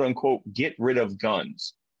to, quote unquote, get rid of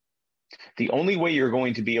guns, the only way you're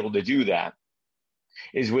going to be able to do that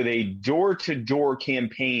is with a door-to-door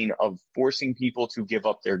campaign of forcing people to give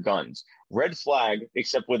up their guns. Red flag,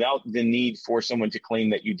 except without the need for someone to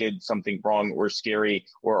claim that you did something wrong or scary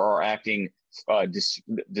or are acting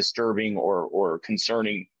disturbing or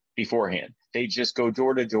concerning beforehand. They just go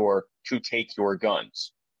door to door to take your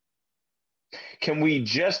guns. Can we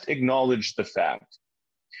just acknowledge the fact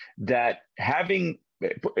that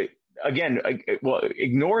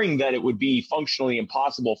ignoring that it would be functionally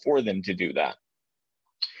impossible for them to do that.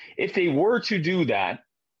 If they were to do that,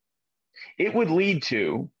 it would lead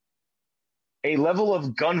to a level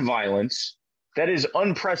of gun violence that is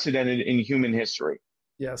unprecedented in human history.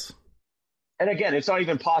 Yes. And again, it's not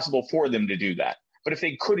even possible for them to do that. But if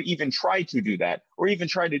they could even try to do that, or even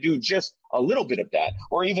try to do just a little bit of that,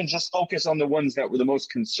 or even just focus on the ones that were the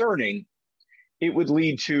most concerning, it would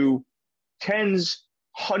lead to tens,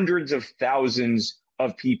 hundreds of thousands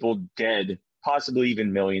of people dead, possibly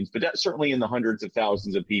even millions, but that's certainly in the hundreds of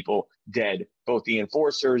thousands of people dead, both the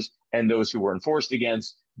enforcers and those who were enforced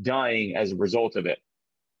against, dying as a result of it.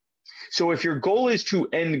 So if your goal is to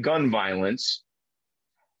end gun violence,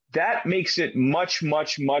 that makes it much,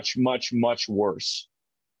 much, much, much, much worse.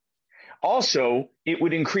 Also, it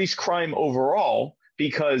would increase crime overall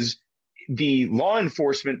because the law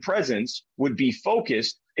enforcement presence would be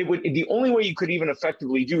focused. The only way you could even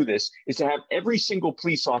effectively do this is to have every single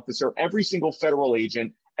police officer, every single federal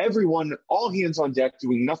agent, everyone, all hands on deck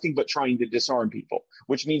doing nothing but trying to disarm people,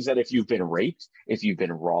 which means that if you've been raped, if you've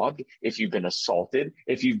been robbed, if you've been assaulted,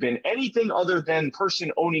 if you've been anything other than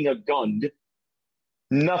person owning a gun,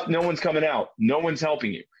 no one's coming out. No one's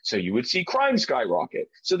helping you. So you would see crime skyrocket.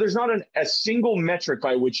 So there's not a single metric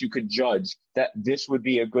by which you could judge that this would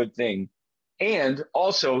be a good thing. And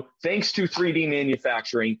also, thanks to 3D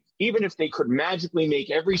manufacturing, even if they could magically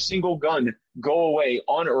make every single gun go away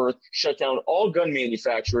on Earth, shut down all gun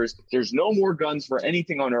manufacturers, there's no more guns for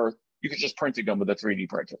anything on Earth, you could just print a gun with a 3D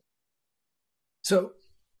printer. So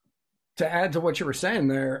to add to what you were saying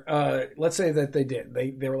there, let's say that they did.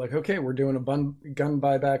 They were like, okay, we're doing a gun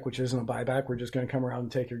buyback, which isn't a buyback. We're just going to come around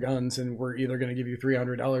and take your guns, and we're either going to give you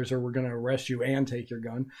 $300 or we're going to arrest you and take your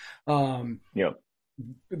gun. Yep.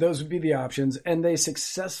 Those would be the options. And they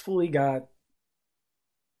successfully got,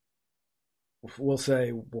 we'll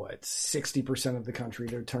say, 60% of the country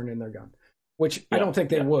to turn in their gun, which I don't think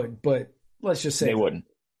they would, but let's just say they wouldn't.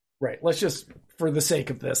 Right. Let's just, for the sake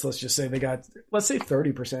of this, let's just say they got, let's say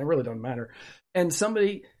 30%. It really doesn't matter. And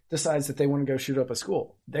somebody decides that they want to go shoot up a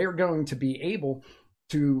school. They are going to be able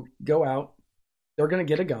to go out. They're going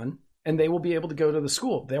to get a gun. and they will be able to go to the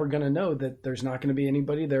school. They're going to know that there's not going to be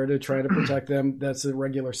anybody there to try to protect them that's a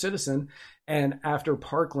regular citizen. And after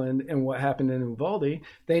Parkland and what happened in Uvalde,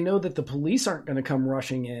 they know that the police aren't going to come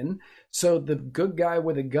rushing in. So the good guy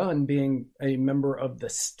with a gun, being a member of the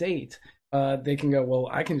state, they can go, well,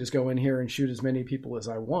 I can just go in here and shoot as many people as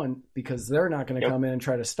I want, because they're not going to come in and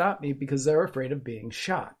try to stop me because they're afraid of being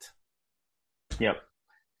shot. Yep.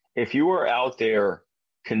 If you are out there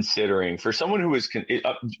considering, for someone who is,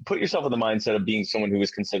 put yourself in the mindset of being someone who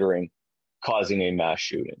is considering causing a mass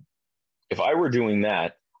shooting. If I were doing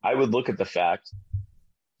that, I would look at the fact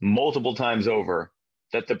multiple times over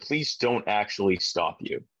that the police don't actually stop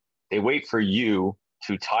you. They wait for you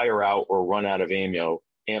to tire out or run out of ammo,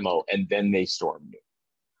 and then they storm you.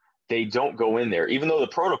 They don't go in there, even though the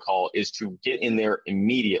protocol is to get in there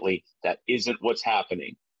immediately. That isn't what's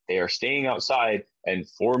happening. They are staying outside and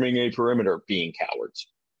forming a perimeter, being cowards.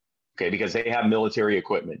 Okay, because they have military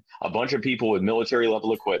equipment. A bunch of people with military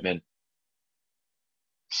level equipment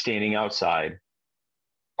standing outside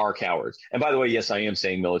are cowards. And by the way, yes, I am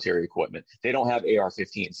saying military equipment. They don't have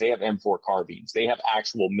AR-15s. They have M4 carbines. They have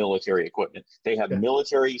actual military equipment. They have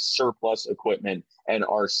military surplus equipment and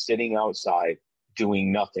are sitting outside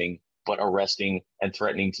doing nothing but arresting and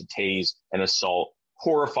threatening to tase and assault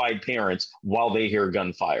horrified parents while they hear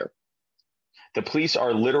gunfire. The police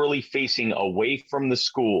are literally facing away from the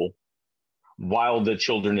school while the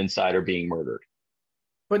children inside are being murdered.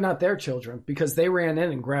 But not their children, because they ran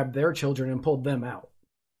in and grabbed their children and pulled them out.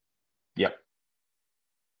 Yep.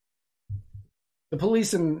 The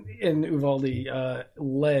police in Uvalde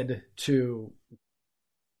led to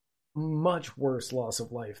much worse loss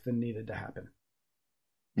of life than needed to happen.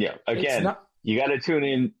 Yeah. Again, you got to tune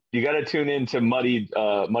in. You got to tune in to Muddied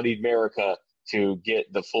America to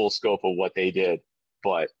get the full scope of what they did.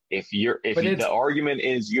 But the argument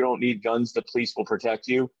is you don't need guns, the police will protect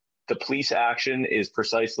you. The police action is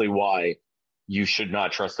precisely why you should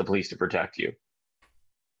not trust the police to protect you.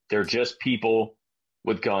 They're just people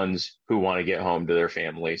with guns who want to get home to their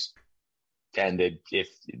families, and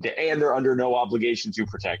they're under no obligation to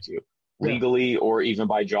protect you legally or even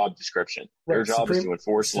by job description. Their job is to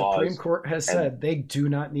enforce laws. The Supreme Court has said they do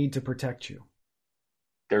not need to protect you.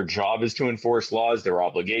 Their job is to enforce laws. Their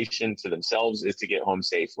obligation to themselves is to get home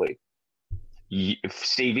safely.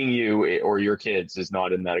 Saving you or your kids is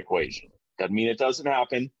not in that equation. Doesn't mean it doesn't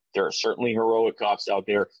happen. There are certainly heroic cops out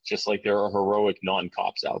there, just like there are heroic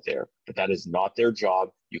non-cops out there. But that is not their job.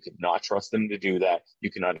 You cannot trust them to do that.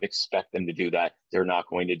 You cannot expect them to do that. They're not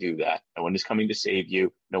going to do that. No one is coming to save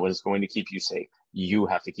you. No one is going to keep you safe. You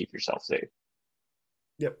have to keep yourself safe.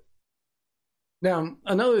 Yep. Now,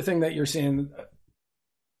 another thing that you're seeing,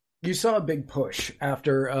 you saw a big push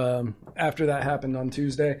after that happened on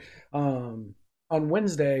Tuesday. On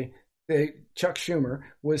Wednesday, Chuck Schumer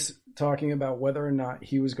was talking about whether or not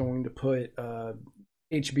he was going to put the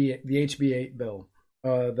HB 8 bill,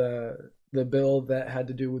 the bill that had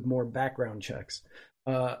to do with more background checks,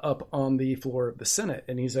 up on the floor of the Senate.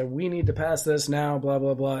 And he said, we need to pass this now, blah,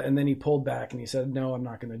 blah, blah. And then he pulled back and he said, no, I'm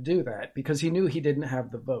not going to do that, because he knew he didn't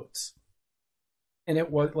have the votes. And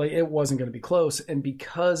it wasn't going to be close. And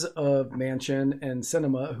because of Manchin and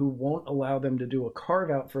Sinema, who won't allow them to do a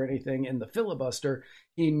carve out for anything in the filibuster,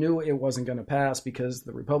 he knew it wasn't going to pass because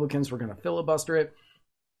the Republicans were going to filibuster it.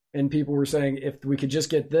 And people were saying, if we could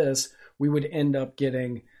just get this, we would end up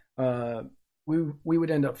getting, we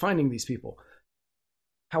would end up finding these people.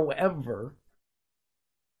 However,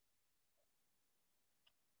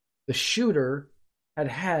 the shooter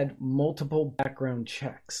had multiple background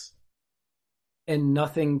checks, and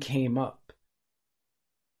nothing came up.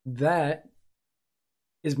 That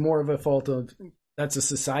is more of a fault of, that's a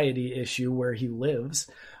society issue where he lives,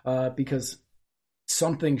 because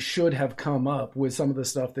something should have come up with some of the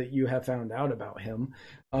stuff that you have found out about him,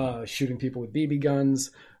 shooting people with BB guns,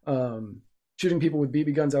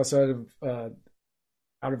 outside of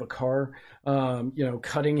out of a car,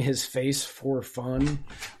 cutting his face for fun,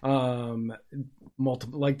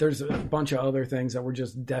 there's a bunch of other things that were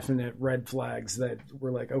just definite red flags that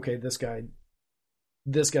were like, okay, this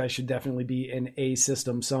guy should definitely be in a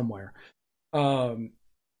system somewhere.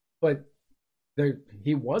 But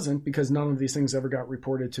he wasn't, because none of these things ever got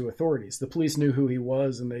reported to authorities. The police knew who he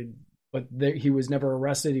was, he was never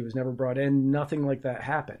arrested. He was never brought in. Nothing like that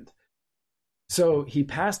happened. So he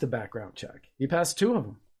passed a background check. He passed 2 of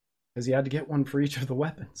them because he had to get one for each of the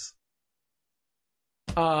weapons.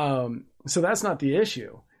 So that's not the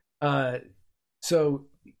issue. So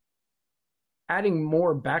adding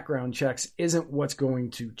more background checks isn't what's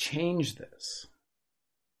going to change this.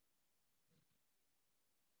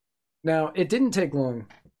 Now, it didn't take long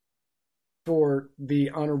for the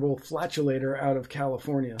Honorable Flatulator out of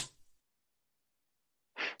California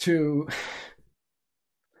to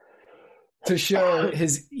show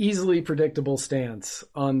his easily predictable stance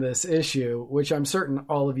on this issue, which I'm certain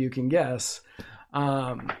all of you can guess.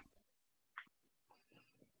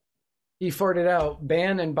 He farted out,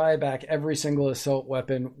 ban and buy back every single assault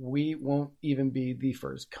weapon. We won't even be the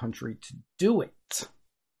first country to do it.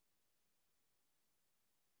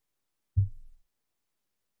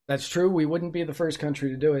 That's true. We wouldn't be the first country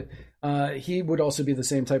to do it. He would also be the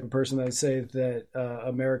same type of person that would say that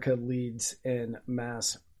America leads in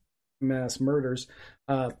mass murders,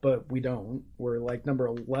 but we don't. We're like number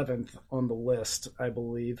 11th on the list, I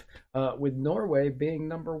believe, with Norway being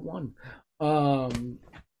number 1.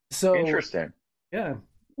 So interesting. Yeah,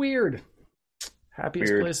 weird.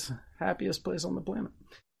 Happiest place on the planet.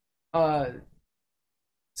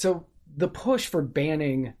 So the push for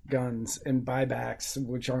banning guns and buybacks,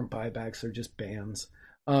 which aren't buybacks, they're just bans,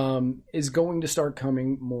 is going to start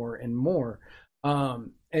coming more and more.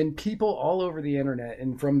 And people all over the internet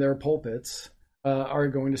and from their pulpits are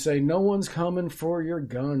going to say, no one's coming for your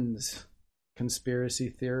guns, conspiracy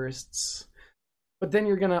theorists. But then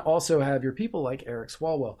you're going to also have your people like Eric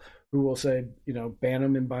Swalwell, who will say, ban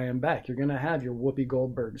them and buy them back. You're going to have your Whoopi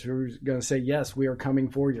Goldbergs, who are going to say, yes, we are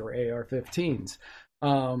coming for your AR-15s.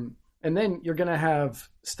 And then you're going to have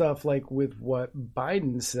stuff like with what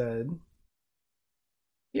Biden said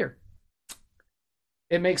here.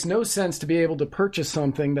 It makes no sense to be able to purchase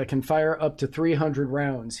something that can fire up to 300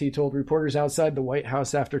 rounds, he told reporters outside the White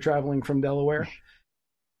House after traveling from Delaware.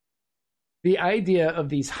 The idea of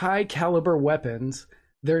these high caliber weapons,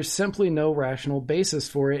 there's simply no rational basis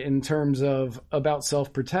for it in terms of about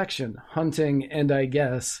self-protection, hunting, and I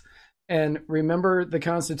guess. And remember the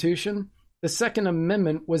Constitution? The Second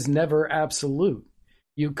Amendment was never absolute.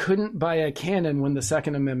 You couldn't buy a cannon when the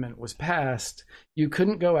Second Amendment was passed. You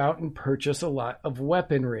couldn't go out and purchase a lot of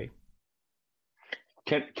weaponry.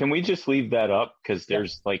 Can we just leave that up? Because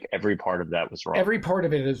there's like every part of that was wrong. Every part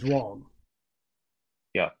of it is wrong.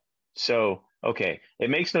 Yeah. So, okay, it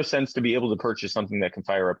makes no sense to be able to purchase something that can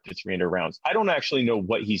fire up to 300 rounds. I don't actually know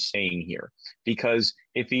what he's saying here, because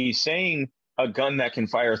if he's saying a gun that can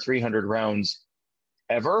fire 300 rounds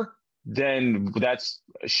ever, then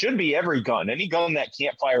should be every gun. Any gun that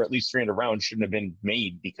can't fire at least 300 rounds shouldn't have been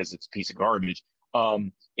made, because it's a piece of garbage.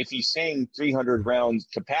 If he's saying 300 rounds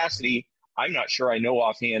capacity, I'm not sure I know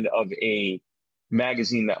offhand of a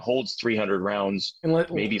magazine that holds 300 rounds,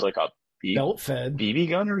 maybe like a belt-fed BB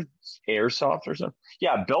gun or airsoft or something.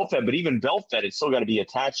 Yeah, belt-fed, but even belt-fed, it's still got to be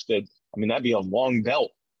attached to, that'd be a long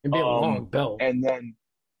belt. It'd be a long belt. And then,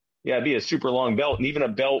 it'd be a super long belt, and even a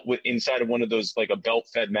belt with inside of one of those, like a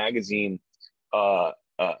belt-fed magazine, or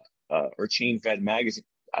chain-fed magazine.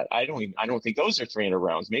 I don't think those are 300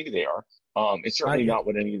 rounds. Maybe they are. It's certainly not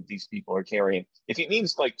what any of these people are carrying. If it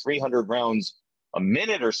means like 300 rounds a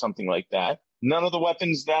minute or something like that, none of the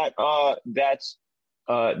weapons that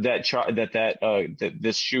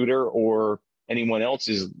this shooter or anyone else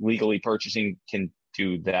is legally purchasing can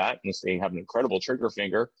do that, unless they have an incredible trigger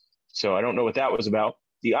finger. So I don't know what that was about.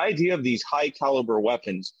 The idea of these high caliber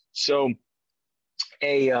weapons. So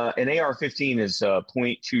an AR-15 is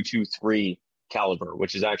 .223 caliber,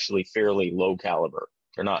 which is actually fairly low caliber.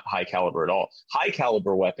 They're not high caliber at all. High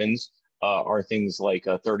caliber weapons are things like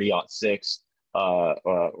a 30-06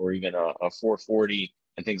 or even a 440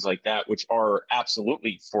 and things like that, which are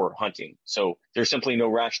absolutely for hunting. So there's simply no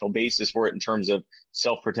rational basis for it in terms of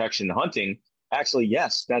self-protection hunting. Actually,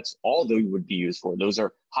 yes, that's all they would be used for. Those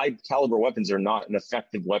are high caliber weapons are not an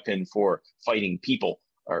effective weapon for fighting people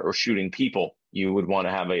or shooting people. You would want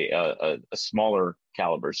to have a smaller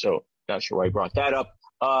caliber. So not sure why I brought that up.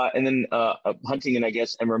 And then hunting, and I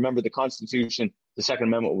guess, and remember the Constitution, the Second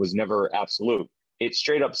Amendment was never absolute. It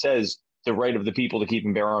straight up says the right of the people to keep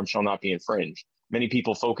and bear arms shall not be infringed. Many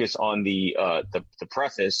people focus on the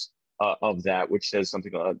preface of that, which says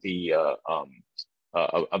something about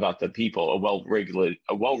the people, a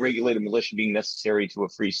well-regulated militia being necessary to a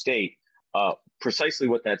free state. Precisely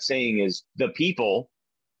what that's saying is the people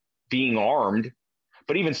being armed,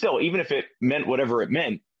 but even still, even if it meant whatever it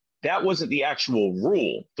meant, that wasn't the actual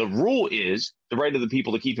rule. The rule is the right of the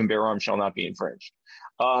people to keep and bear arms shall not be infringed.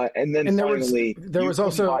 And then finally, there was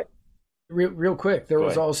also real quick. There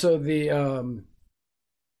was also the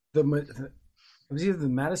it was either the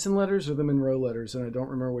Madison letters or the Monroe letters, and I don't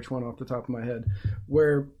remember which one off the top of my head,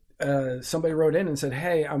 where somebody wrote in and said,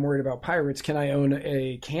 hey, I'm worried about pirates. Can I own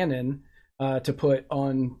a cannon to put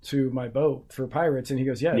onto my boat for pirates? And he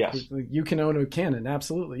goes, yes. You can own a cannon.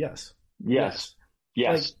 Absolutely, yes. Yes.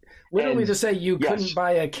 Like, literally to say you couldn't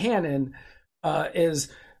buy a cannon is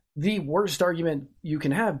the worst argument you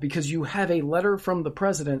can have, because you have a letter from the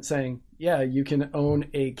president saying, yeah, you can own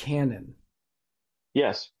a cannon.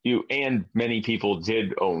 Yes, and many people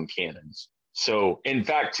did own cannons. So, in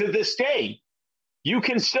fact, to this day, you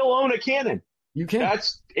can still own a cannon. You can.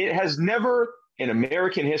 It has never in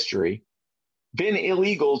American history been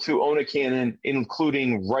illegal to own a cannon,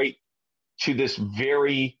 including right to this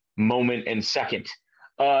very moment and second.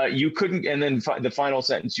 You couldn't, and then the final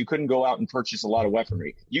sentence, you couldn't go out and purchase a lot of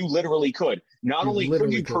weaponry. You literally could. Not only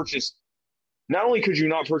could you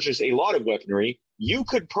not purchase a lot of weaponry, you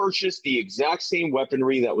could purchase the exact same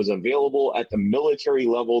weaponry that was available at the military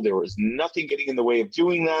level. There was nothing getting in the way of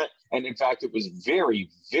doing that. And in fact, it was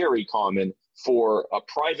very, very common for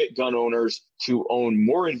private gun owners to own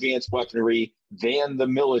more advanced weaponry than the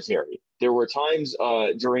military. There were times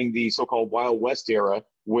during the so-called Wild West era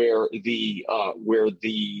where the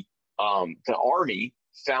army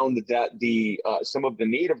found that some of the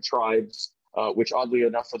native tribes, which oddly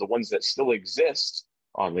enough are the ones that still exist,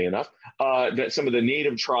 that some of the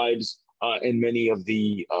native tribes and many of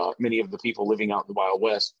the people living out in the Wild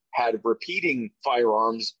West had repeating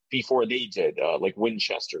firearms before they did, like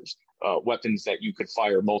Winchesters, weapons that you could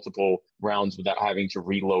fire multiple rounds without having to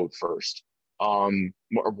reload first.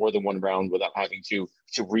 More than one round without having to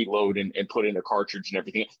reload and put in a cartridge and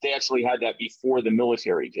everything. They actually had that before the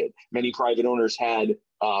military did. Many private owners had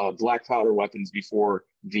black powder weapons before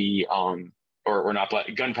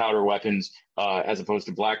gunpowder weapons as opposed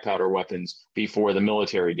to black powder weapons before the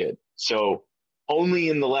military did. So only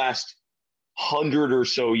in the last 100 or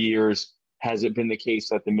so years has it been the case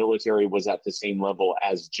that the military was at the same level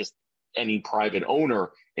as just any private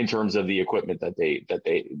owner in terms of the equipment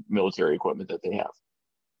military equipment that they have.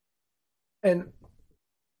 And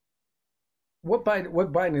what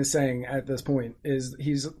Biden is saying at this point is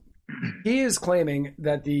he is claiming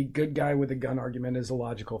that the good guy with a gun argument is a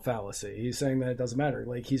logical fallacy. He's saying that it doesn't matter.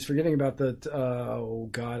 Like, he's forgetting about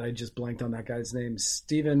I just blanked on that guy's name,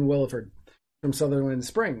 Stephen Williford from Sutherland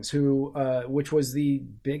Springs, which was the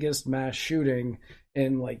biggest mass shooting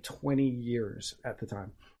in like 20 years at the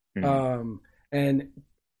time. Mm-hmm. And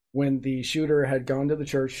when the shooter had gone to the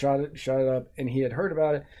church, shot it up, and he had heard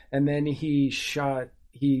about it, and then he saw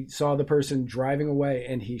the person driving away,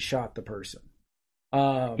 and he shot the person.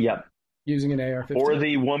 Using an AR-15. Or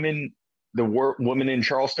the woman in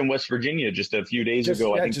Charleston, West Virginia, just a few days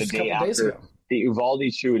ago. I think the day after the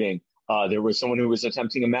Uvalde shooting, there was someone who was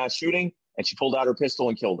attempting a mass shooting, and she pulled out her pistol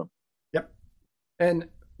and killed him. Yep. And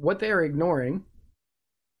what they are ignoring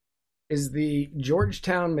is the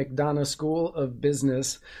Georgetown McDonough School of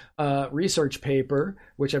Business research paper,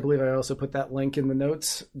 which I believe I also put that link in the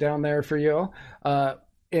notes down there for you,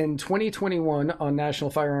 in 2021 on national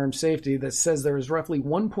firearm safety, that says there is roughly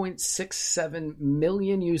 1.67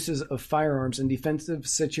 million uses of firearms in defensive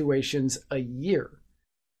situations a year.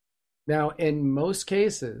 Now, in most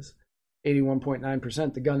cases,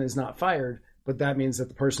 81.9%, the gun is not fired, but that means that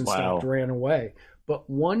the person stopped, ran away. But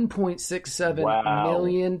 1.67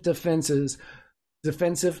 million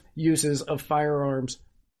defensive uses of firearms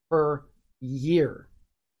per year.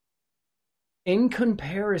 In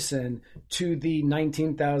comparison to the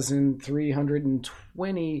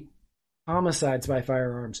 19,320 homicides by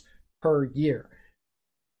firearms per year.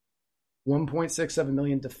 1.67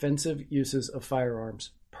 million defensive uses of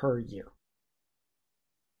firearms per year.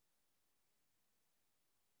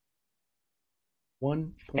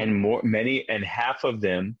 Over half of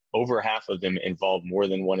them involve more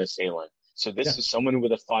than one assailant. So this is someone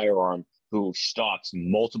with a firearm who stops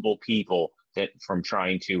multiple people from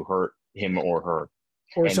trying to hurt him or her,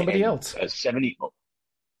 or somebody else. 70.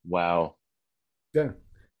 Wow. Yeah.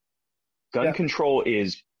 Gun control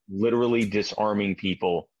is literally disarming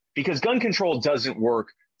people, because gun control doesn't work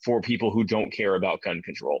for people who don't care about gun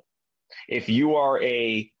control. If you are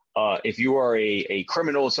a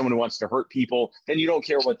criminal, someone who wants to hurt people, then you don't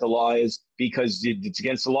care what the law is, because it's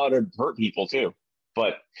against the law to hurt people too.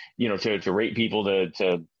 But, to rape people,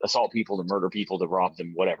 to assault people, to murder people, to rob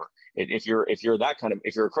them, whatever. If you're a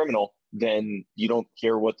criminal, then you don't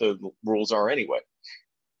care what the rules are anyway.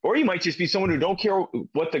 Or you might just be someone who don't care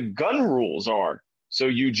what the gun rules are. So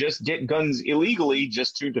you just get guns illegally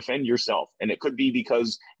just to defend yourself. And it could be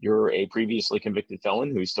because you're a previously convicted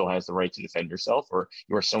felon who still has the right to defend yourself, or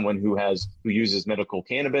you're someone who uses medical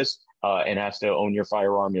cannabis and has to own your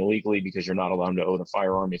firearm illegally because you're not allowed to own a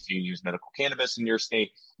firearm if you use medical cannabis in your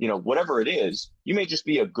state. Whatever it is, you may just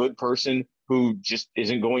be a good person who just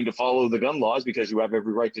isn't going to follow the gun laws because you have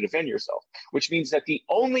every right to defend yourself, which means that the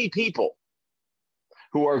only people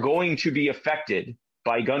who are going to be affected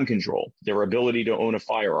by gun control, their ability to own a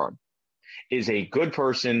firearm, is a good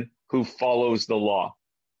person who follows the law.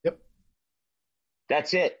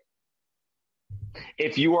 That's it.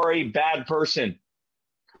 If you are a bad person,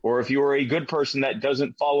 or if you are a good person that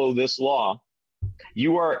doesn't follow this law,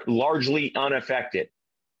 you are largely unaffected.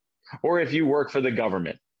 Or if you work for the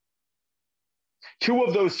government. Two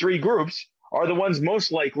of those three groups are the ones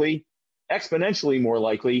most likely, exponentially more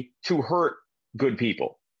likely, to hurt good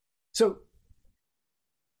people. So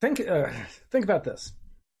think about this.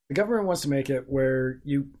 The government wants to make it where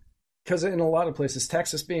because in a lot of places,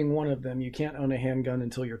 Texas being one of them, you can't own a handgun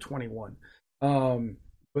until you're 21.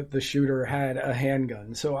 But the shooter had a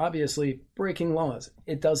handgun. So obviously breaking laws.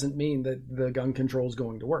 It doesn't mean that the gun control is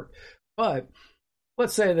going to work. But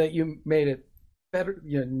let's say that you made it better,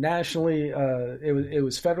 nationally, it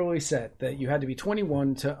was federally set that you had to be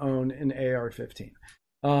 21 to own an AR-15.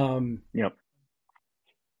 Yep.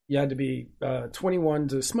 You had to be 21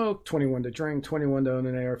 to smoke, 21 to drink, 21 to own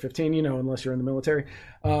an AR-15, unless you're in the military.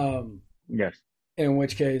 Yes. In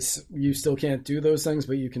which case, you still can't do those things,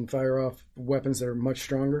 but you can fire off weapons that are much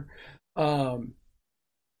stronger. And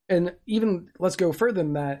even, let's go further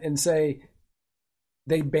than that and say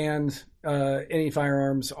they banned any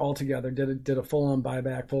firearms altogether, did a full-on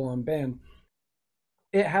buyback, full-on ban.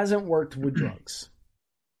 It hasn't worked with drugs.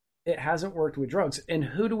 It hasn't worked with drugs. And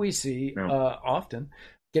who do we see often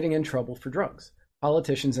getting in trouble for drugs?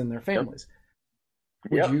 Politicians and their families.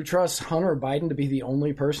 Yep. Would you trust Hunter Biden to be the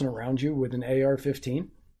only person around you with an AR-15?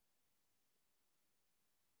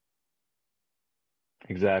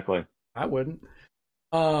 Exactly. I wouldn't.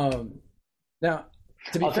 Now,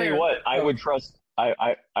 to be I'll tell you what, I would trust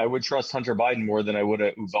Hunter Biden more than I would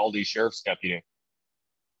a Uvalde sheriff's deputy.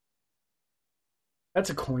 That's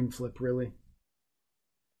a coin flip, really.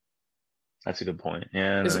 That's a good point.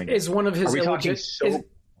 Yeah. Is one of his illegitimate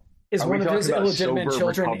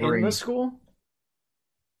children in the school?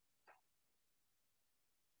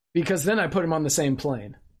 Because then I put him on the same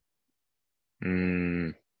plane.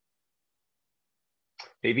 Maybe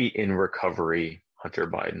in recovery, Hunter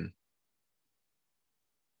Biden.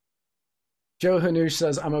 Joe Hanush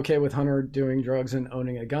says, I'm okay with Hunter doing drugs and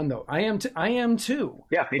owning a gun, though. I am too.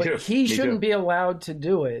 Yeah, me too. He shouldn't be allowed to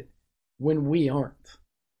do it when we aren't.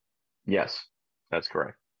 Yes, that's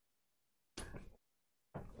correct.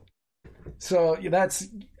 So that's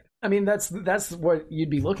what you'd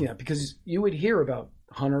be looking at, because you would hear about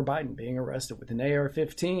Hunter Biden being arrested with an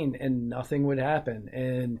AR-15 and nothing would happen,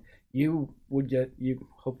 and you would get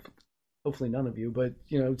hopefully none of you, but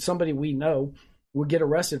somebody we know would get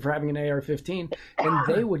arrested for having an AR-15,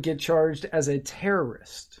 and they would get charged as a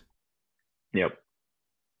terrorist. Yep.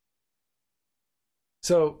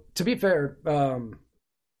 So to be fair,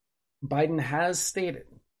 Biden has stated,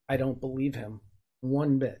 I don't believe him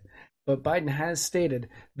one bit, but Biden has stated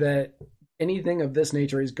that anything of this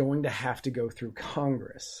nature is going to have to go through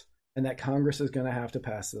Congress, and that Congress is going to have to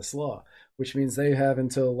pass this law, which means they have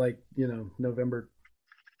until November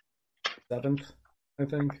 7th, I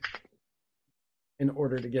think, in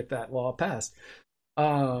order to get that law passed.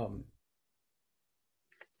 But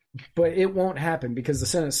it won't happen because the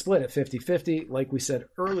Senate split at 50-50. Like we said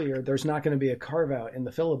earlier, there's not going to be a carve out in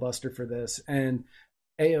the filibuster for this, and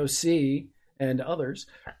AOC and others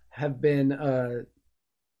have been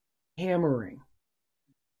hammering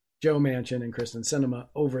Joe Manchin and Kristen Sinema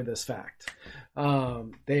over this fact.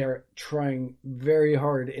 They are trying very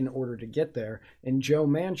hard in order to get there, and Joe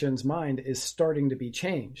Manchin's mind is starting to be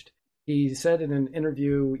changed. He said in an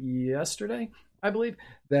interview yesterday, I believe,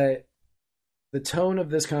 that the tone of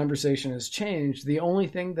this conversation has changed. The only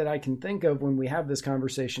thing that I can think of when we have this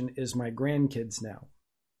conversation is my grandkids now.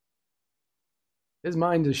 His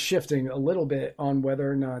mind is shifting a little bit on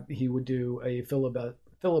whether or not he would do a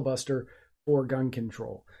filibuster for gun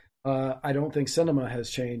control. I don't think Sinema has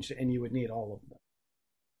changed, and you would need all of them.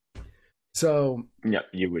 So yeah,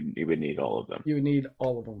 you would need all of them. You would need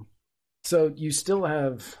all of them. So you still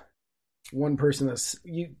have one person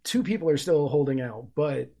two people are still holding out,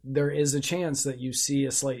 but there is a chance that you see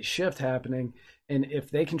a slight shift happening, and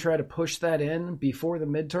if they can try to push that in before the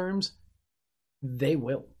midterms, they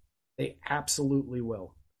will. They absolutely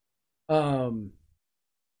will.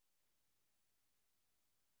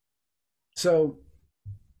 So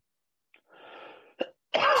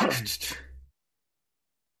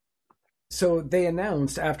they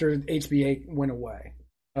announced after HB8 went away,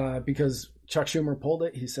 because Chuck Schumer pulled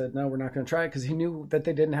it. He said, no, we're not going to try it, because he knew that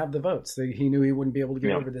they didn't have the votes. He knew he wouldn't be able to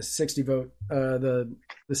get over this 60 vote, the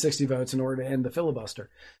 60 votes in order to end the filibuster.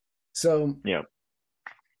 So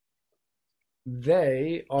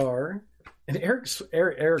they are, and Eric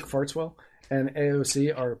Fartswell and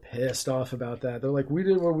AOC are pissed off about that. They're like, we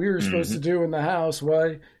did what we were supposed to do in the House.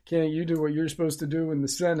 Why can't you do what you're supposed to do in the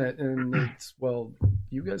Senate? And it's, well,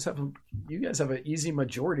 you guys have an easy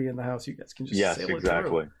majority in the House. You guys can just sail it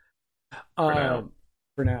exactly. through.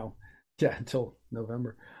 For now. Yeah, until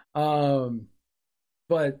November.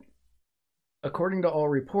 But according to all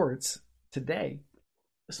reports,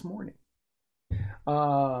 this morning,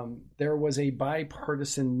 there was a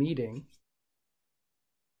bipartisan meeting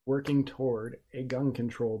working toward a gun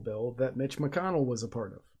control bill that Mitch McConnell was a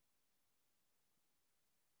part of.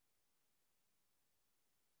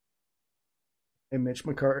 And Mitch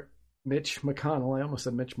McConnell, I almost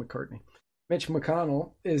said Mitch McCartney. Mitch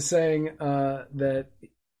McConnell is saying that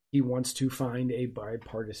he wants to find a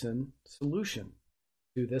bipartisan solution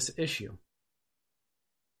to this issue.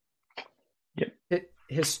 Yep.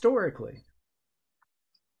 Historically,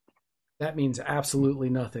 that means absolutely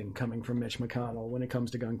nothing coming from Mitch McConnell when it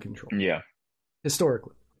comes to gun control. Yeah.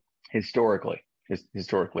 Historically,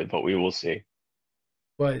 but we will see.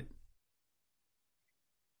 But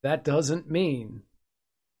that doesn't mean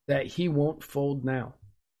that he won't fold now.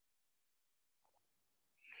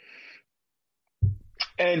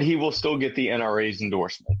 And he will still get the NRA's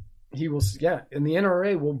endorsement. He will, yeah, and the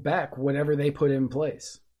NRA will back whatever they put in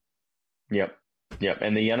place. Yep.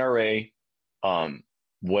 And the NRA,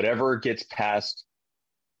 whatever gets passed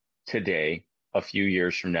today, a few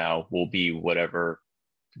years from now, will be what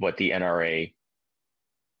the NRA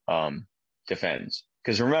defends.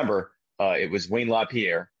 Because remember, it was Wayne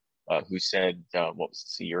LaPierre who said, what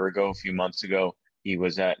was this, a few months ago, he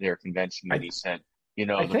was at their convention and he said,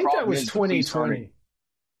 I think that was 2020.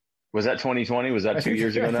 Was that 2020? Was that 2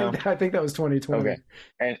 years ago now? I think that was 2020. Okay.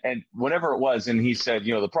 And whenever it was, and he said,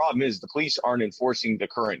 the problem is the police aren't enforcing the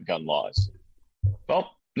current gun laws.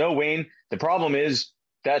 Well, no, Wayne, the problem is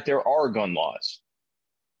that there are gun laws.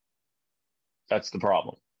 That's the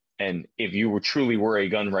problem. And if you truly were a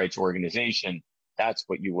gun rights organization, that's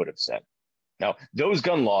what you would have said. Now, those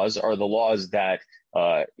gun laws are the laws that,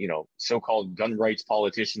 so-called gun rights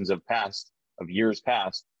politicians of years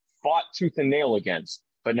past fought tooth and nail against.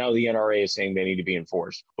 But now the NRA is saying they need to be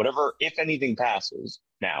enforced. Whatever, if anything passes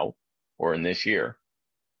now or in this year,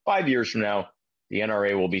 5 years from now, the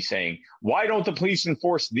NRA will be saying, why don't the police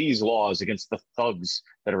enforce these laws against the thugs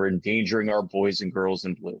that are endangering our boys and girls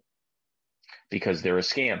in blue? Because they're a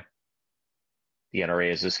scam. The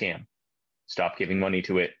NRA is a scam. Stop giving money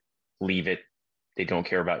to it. Leave it. They don't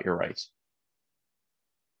care about your rights.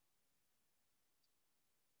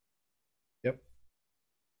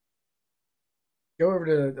 Go over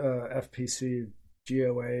to FPC,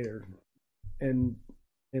 GOA, or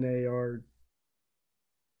NAR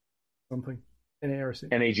something. NARC?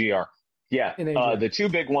 NAGR. Yeah. The two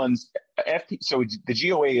big ones. So the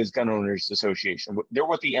GOA is Gun Owners Association. They're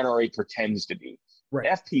what the NRA pretends to be. Right.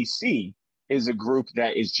 FPC is a group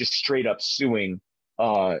that is just straight up suing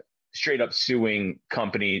governments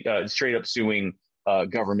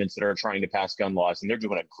that are trying to pass gun laws, and they're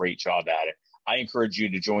doing a great job at it. I encourage you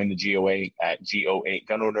to join the GOA at GOA,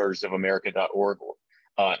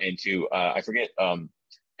 and to,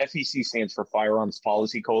 FEC stands for Firearms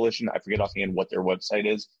Policy Coalition. I forget offhand what their website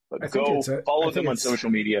is, but follow them on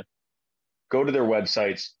social media. Go to their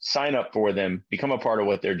websites, sign up for them, become a part of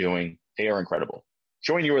what they're doing. They are incredible.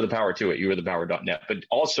 Join You Are the Power to it, youarethepower.net, but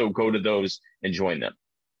also go to those and join them.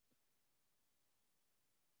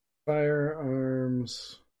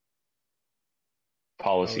 Firearms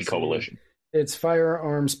Policy Coalition. It's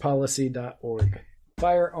firearmspolicy.org.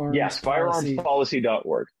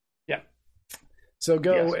 Firearmspolicy.org. Yeah. So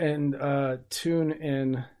go and tune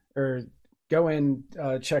in, or go and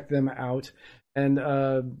check them out. And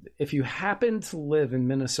if you happen to live in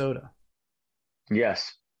Minnesota.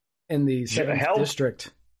 Yes. In the 7th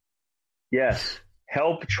district. Yes.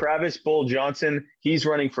 Help Travis Bull Johnson. He's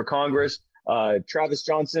running for Congress. Travis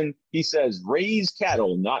Johnson, he says, raise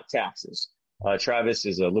cattle, not taxes. Travis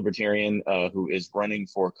is a libertarian who is running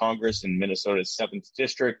for Congress in Minnesota's 7th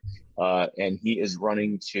district, and he is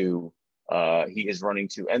running to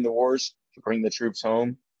end the wars, to bring the troops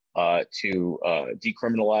home, to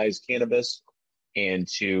decriminalize cannabis, and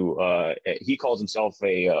to he calls himself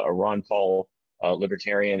a Ron Paul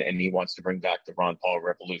libertarian, and he wants to bring back the Ron Paul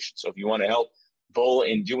revolution. So if you want to help Bull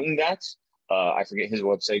in doing that, I forget his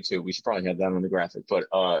website too. We should probably have that on the graphic. But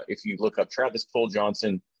if you look up Travis Bull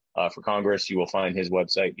Johnson for Congress, you will find his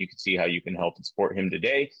website. You can see how you can help and support him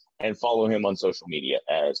today, and follow him on social media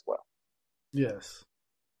as well. Yes.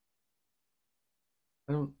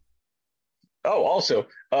 Also,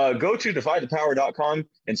 go to defythepower.com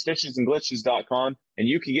and stitchesandglitches.com, and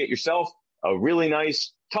you can get yourself a really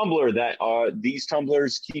nice tumbler that these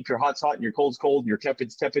tumblers keep your hots hot and your colds cold, your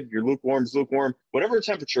tepid's tepid, your lukewarm's lukewarm. Whatever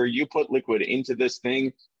temperature you put liquid into this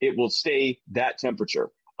thing, it will stay that temperature.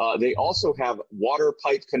 They also have water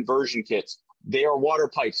pipe conversion kits. They are water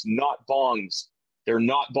pipes, not bongs. They're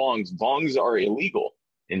not bongs. Bongs are illegal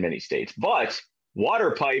in many states, but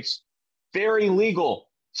water pipes, very legal.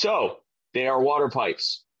 So they are water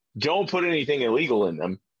pipes. Don't put anything illegal in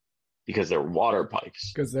them because they're water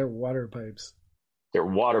pipes. Because they're water pipes. They're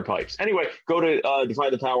water pipes. Anyway, go to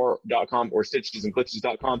defythepower.com or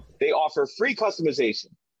stitchesandglitches.com. They offer free customization,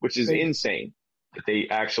 which is insane that they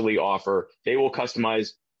actually offer. They will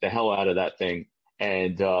customize the hell out of that thing.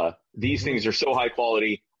 And these things are so high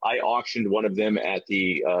quality. I auctioned one of them at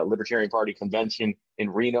the Libertarian Party convention in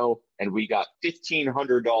Reno, and we got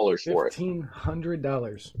 $1,500 for it.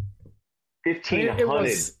 $1,500.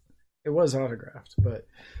 $1,500. It was autographed, but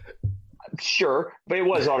sure, but it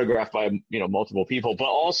was autographed by multiple people. But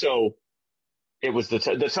also, it was the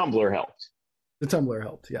tumbler helped. The tumbler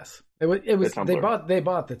helped. Yes, it was. They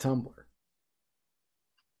bought the tumbler.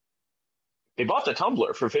 They bought the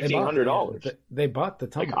tumbler for $1,500. They bought the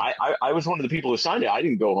tumbler. Like I was one of the people who signed it. I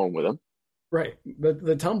didn't go home with them. Right.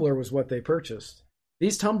 The tumbler was what they purchased.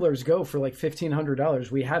 These tumblers go for like $1,500.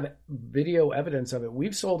 We have video evidence of it.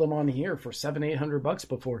 We've sold them on here for $700-800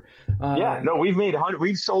 before.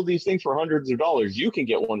 We've sold these things for hundreds of dollars. You can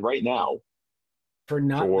get one right now for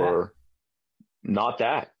not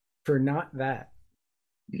that.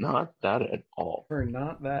 Not that at all. For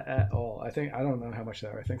not that at all. I don't know how much they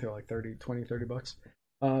are. I think they're like $30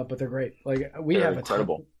 but they're great. Like they're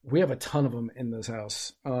incredible. We have a ton of them in this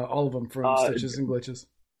house. All of them from Stitches and Glitches.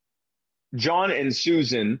 John and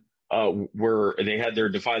Susan they had their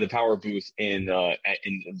Defy the Power booth in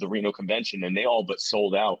the Reno convention, and they all but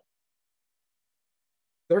sold out.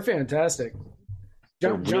 They're fantastic.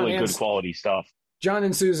 They're really good quality stuff. John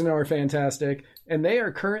and Susan are fantastic, and they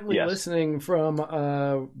are currently listening from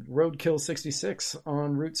Roadkill 66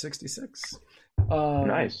 on Route 66.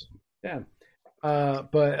 Nice. Yeah.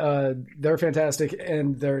 But they're fantastic,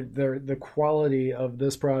 and the quality of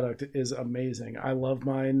this product is amazing. I love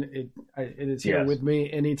mine. It is here with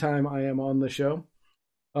me anytime I am on the show,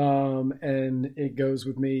 and it goes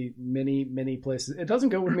with me many places. It doesn't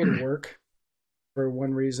go with me to work for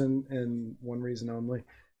one reason and one reason only,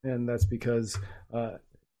 and that's because the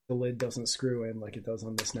lid doesn't screw in like it does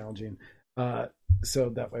on this Nalgene. So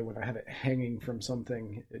that way, when I have it hanging from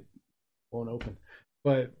something, it won't open.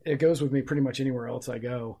 But it goes with me pretty much anywhere else I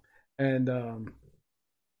go. And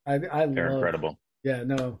they're incredible. Yeah,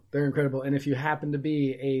 no, they're incredible. And if you happen to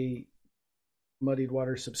be a Muddied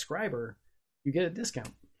Water subscriber, you get a discount.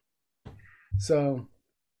 So.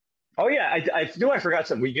 Oh, yeah. I knew I forgot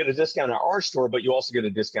something. We get a discount at our store, but you also get a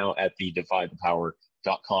discount at the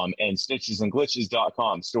defythepower.com and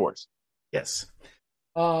stitchesandglitches.com stores. Yes.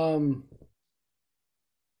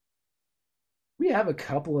 We have a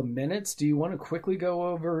couple of minutes. Do you want to quickly go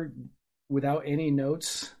over, without any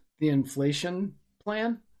notes, the inflation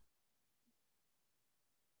plan?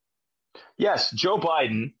 Yes, Joe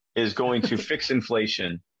Biden is going to fix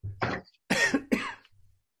inflation,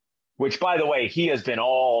 which, by the way, he has been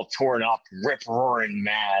all torn up, rip-roaring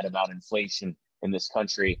mad about inflation in this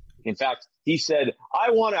country. In fact, he said,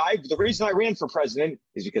 the reason I ran for president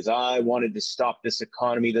is because I wanted to stop this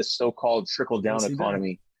economy, this so-called trickle-down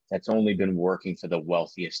economy. That's only been working for the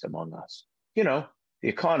wealthiest among us. The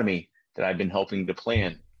economy that I've been helping to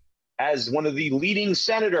plan as one of the leading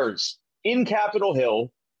senators in Capitol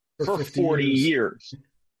Hill for 40 years.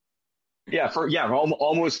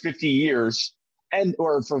 Almost 50 years,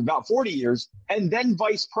 or for about 40 years, and then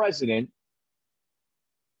vice president.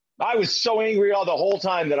 I was so angry all the whole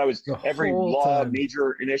time that I was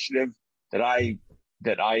major initiative that I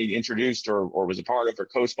introduced or was a part of or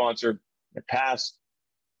co-sponsored that passed.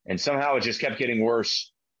 And somehow it just kept getting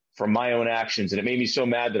worse from my own actions. And it made me so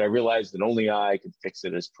mad that I realized that only I could fix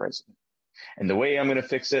it as president. And the way I'm going to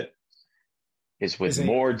fix it is with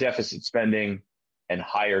more deficit spending and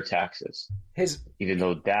higher taxes, even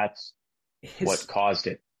though that's what caused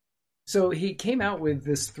it. So he came out with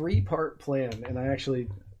this 3-part plan, and I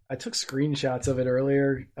took screenshots of it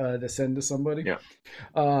earlier to send to somebody. Yeah.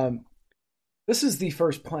 This is the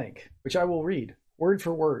first plank, which I will read word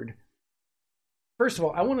for word. First of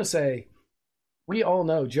all, I want to say, we all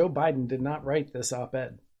know Joe Biden did not write this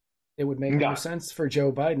op-ed. It would make no sense for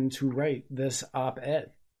Joe Biden to write this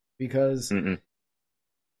op-ed because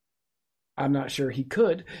I'm not sure he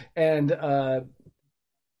could. And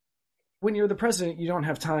when you're the president, you don't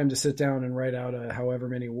have time to sit down and write out a however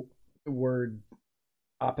many word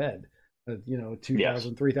op-ed,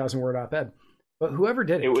 2,000, 3,000 word op-ed. But whoever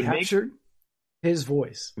did it captured his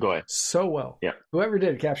voice Go ahead. so well. Yeah. Whoever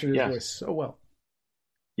did it captured his Yes. voice so well.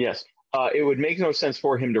 Yes. It would make no sense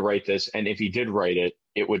for him to write this, and if he did write it,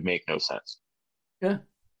 it would make no sense. Yeah.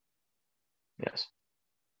 Yes.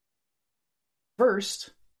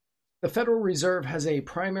 First, the Federal Reserve has a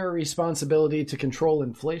primary responsibility to control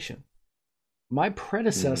inflation. My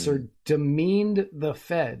predecessor demeaned the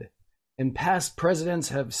Fed, and past presidents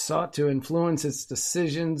have sought to influence its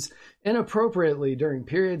decisions inappropriately during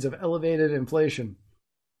periods of elevated inflation.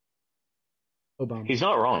 Obama. He's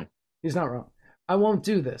not wrong. He's not wrong. I won't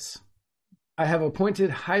do this. I have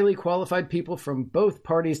appointed highly qualified people from both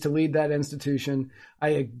parties to lead that institution. I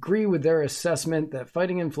agree with their assessment that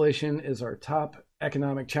fighting inflation is our top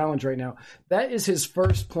economic challenge right now. That is his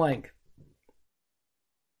first plank.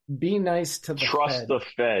 Be nice to the Trust Fed. the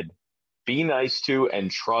Fed. Be nice to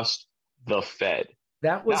and trust the Fed.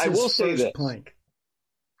 That was Now, I his will say first this. plank.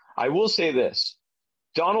 I will say this.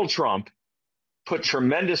 Donald Trump put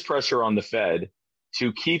tremendous pressure on the Fed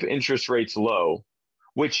to keep interest rates low,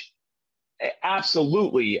 which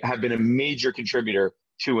absolutely have been a major contributor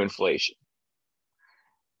to inflation.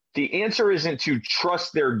 The answer isn't to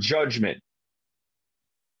trust their judgment.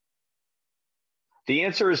 The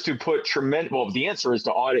answer is to put the answer is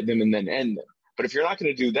to audit them and then end them. But if you're not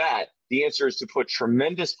going to do that, the answer is to put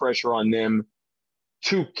tremendous pressure on them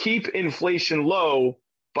to keep inflation low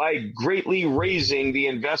by greatly raising the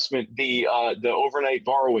overnight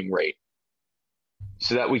borrowing rate,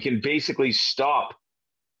 so that we can basically stop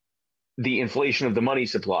the inflation of the money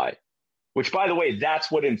supply, which, by the way,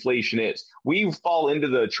 that's what inflation is. We fall into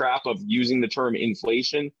the trap of using the term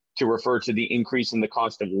inflation to refer to the increase in the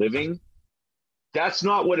cost of living. That's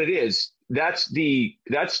not what it is. That's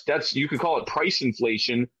you could call it price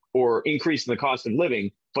inflation or increase in the cost of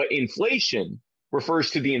living, but inflation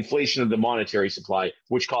refers to the inflation of the monetary supply,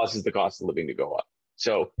 which causes the cost of living to go up.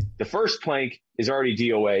 So the first plank is already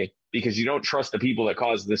DOA because you don't trust the people that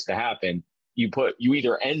caused this to happen. You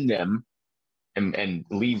either end them and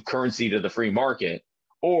leave currency to the free market,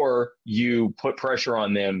 or you put pressure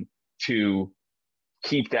on them to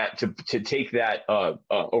keep that, to take that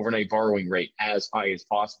overnight borrowing rate as high as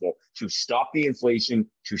possible, to stop the inflation,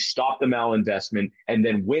 to stop the malinvestment, and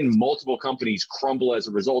then when multiple companies crumble as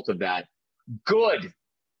a result of that, good,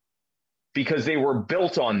 because they were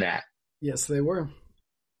built on that. Yes, they were.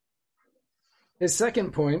 His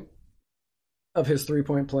second point of his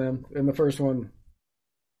 3-point plan, and the first one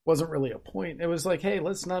wasn't really a point. It was like, hey,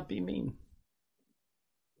 let's not be mean.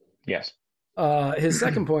 Yes. His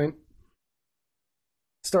second point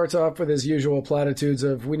starts off with his usual platitudes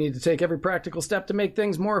of we need to take every practical step to make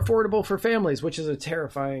things more affordable for families, which is a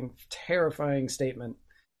terrifying, terrifying statement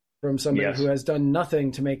from somebody who has done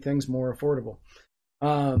nothing to make things more affordable.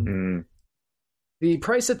 The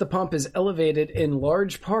price at the pump is elevated in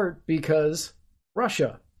large part because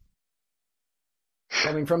Russia.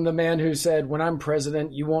 Coming from the man who said, when I'm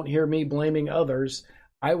president, you won't hear me blaming others.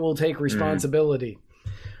 I will take responsibility.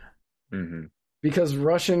 Because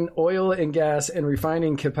Russian oil and gas and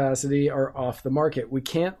refining capacity are off the market. We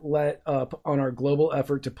can't let up on our global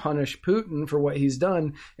effort to punish Putin for what he's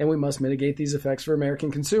done, and we must mitigate these effects for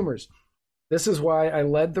American consumers. This is why I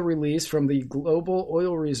led the release from the global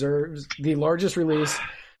oil reserves, the largest release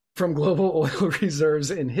from global oil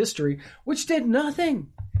reserves in history, which did nothing.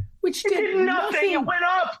 It did nothing. It went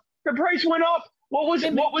up. The price went up. What was the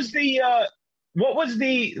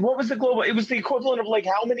global? It was the equivalent of like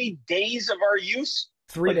how many days of our use?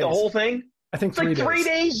 3 days. The whole thing? I think it's 3 days. 3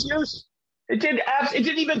 days use. It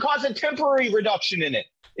didn't even cause a temporary reduction in it.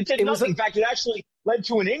 It did nothing. In fact, it actually led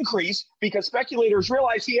to an increase because speculators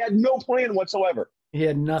realized he had no plan whatsoever. He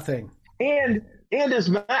had nothing. And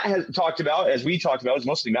as Matt has talked about, as we talked about, it's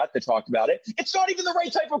mostly Matt that talked about it, it's not even the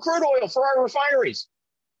right type of crude oil for our refineries.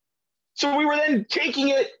 So we were then taking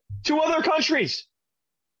it to other countries.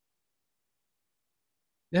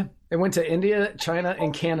 Yeah, it went to India, China,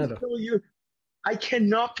 and Canada. I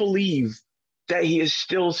cannot believe that he is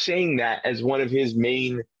still saying that as one of his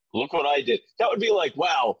main, look what I did. That would be like,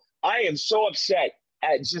 wow, I am so upset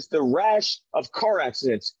at just the rash of car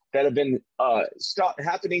accidents that have been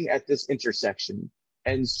happening at this intersection.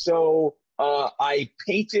 And so I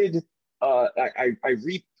painted,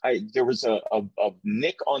 there was a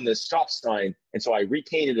nick on the stop sign, and so I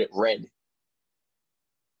repainted it red.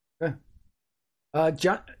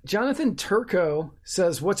 Jonathan Turco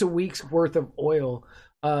says, what's a week's worth of oil?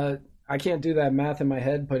 I can't do that math in my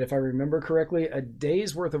head, but if I remember correctly, a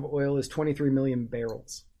day's worth of oil is 23 million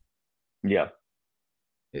barrels. Yeah.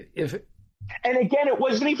 And again, it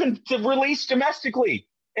wasn't even released domestically.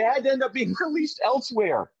 It had to end up being released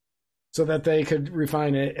elsewhere. So that they could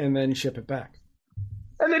refine it and then ship it back.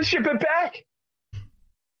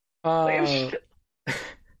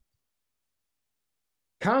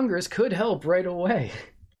 Congress could help right away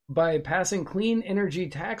by passing clean energy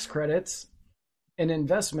tax credits and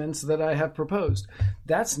investments that I have proposed.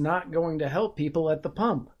 That's not going to help people at the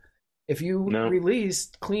pump. If you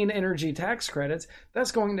release clean energy tax credits,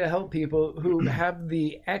 that's going to help people who have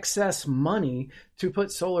the excess money to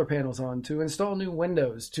put solar panels on, to install new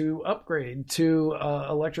windows, to upgrade to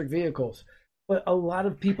electric vehicles. But a lot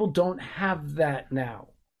of people don't have that now.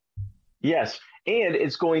 Yes. And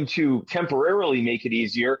it's going to temporarily make it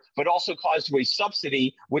easier, but also cause a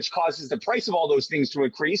subsidy, which causes the price of all those things to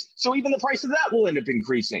increase. So even the price of that will end up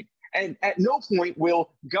increasing. And at no point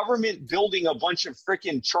will government building a bunch of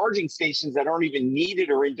freaking charging stations that aren't even needed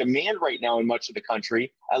or in demand right now in much of the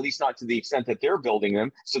country, at least not to the extent that they're building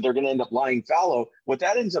them. So they're going to end up lying fallow. What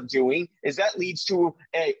that ends up doing is that leads to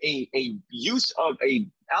a use of a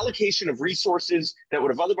allocation of resources that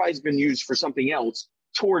would have otherwise been used for something else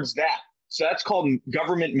towards that. So that's called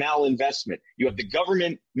government malinvestment. You have the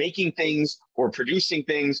government making things or producing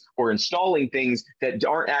things or installing things that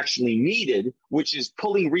aren't actually needed, which is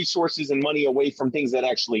pulling resources and money away from things that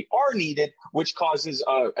actually are needed, which causes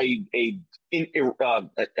an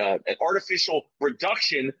artificial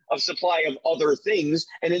reduction of supply of other things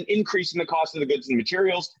and an increase in the cost of the goods and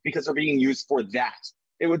materials because they're being used for that.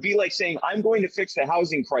 It would be like saying, I'm going to fix the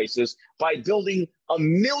housing crisis by building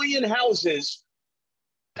 1 million houses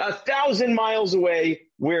 1,000 miles away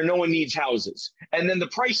where no one needs houses. And then the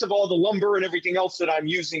price of all the lumber and everything else that I'm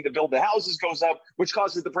using to build the houses goes up, which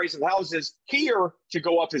causes the price of houses here to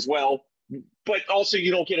go up as well. But also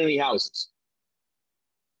you don't get any houses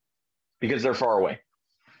because they're far away.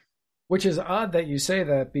 Which is odd that you say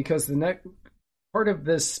that, because the next part of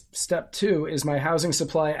this step 2 is my housing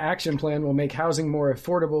supply action plan will make housing more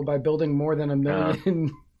affordable by building more than 1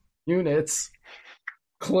 million units.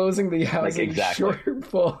 Closing the housing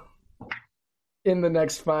shortfall in the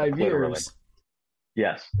next 5 years.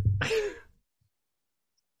 Yes.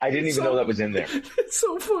 I didn't even know that was in there. It's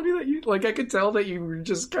so funny that you, I could tell that you were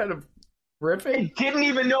just kind of riffing. I didn't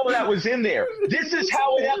even know that was in there. This is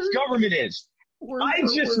how inept government is. I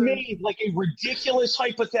just made a ridiculous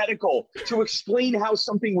hypothetical to explain how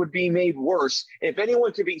something would be made worse if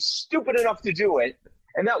anyone could be stupid enough to do it.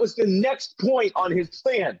 And that was the next point on his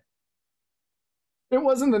plan. It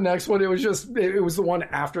wasn't the next one. It was the one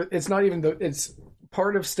after. It's not even it's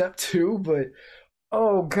part of step 2, but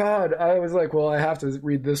oh God, I was like, well, I have to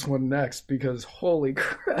read this one next because holy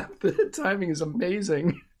crap, the timing is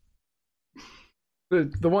amazing.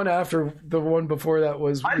 The one after the one before that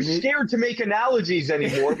was. I'm scared to make analogies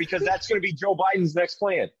anymore because that's going to be Joe Biden's next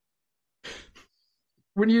plan.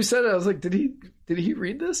 When you said it, I was like, did he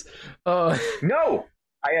read this? No.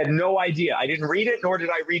 I had no idea. I didn't read it, nor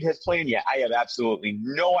did I read his plan yet. I have absolutely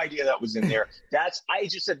no idea that was in there. I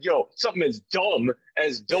just said, something as dumb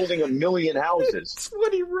as building 1 million houses. That's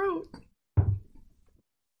what he wrote.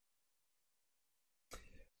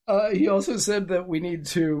 He also said that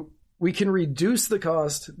we can reduce the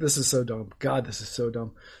cost. This is so dumb. God, this is so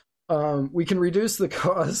dumb. We can reduce the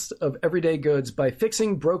cost of everyday goods by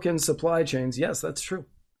fixing broken supply chains. Yes, that's true.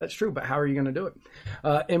 That's true, but how are you going to do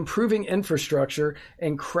it? Improving infrastructure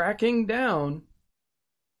and cracking down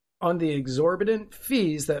on the exorbitant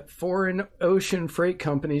fees that foreign ocean freight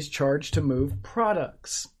companies charge to move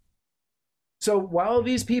products. So while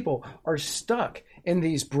these people are stuck in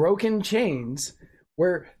these broken chains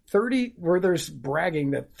where there's bragging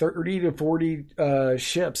that 30 to 40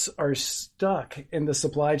 ships are stuck in the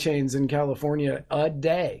supply chains in California a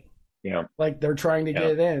day. Yeah. They're trying to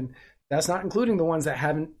get in. That's not including the ones that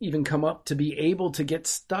haven't even come up to be able to get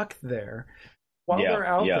stuck there. While they're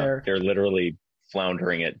out there. They're literally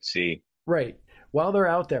floundering at sea. Right. While they're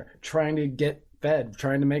out there trying to get fed,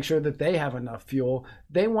 trying to make sure that they have enough fuel,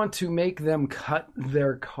 they want to make them cut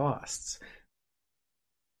their costs.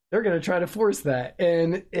 They're going to try to force that,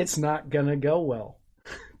 and it's not going to go well.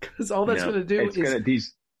 Because all that's going to do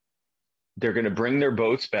is... They're going to bring their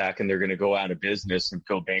boats back and they're going to go out of business and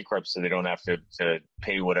go bankrupt so they don't have to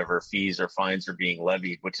pay whatever fees or fines are being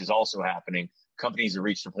levied, which is also happening. Companies have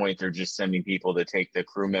reached a point they're just sending people to take the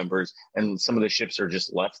crew members, and some of the ships are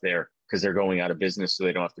just left there because they're going out of business so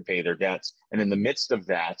they don't have to pay their debts. And in the midst of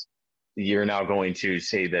that, you're now going to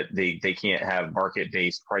say that they can't have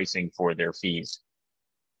market-based pricing for their fees.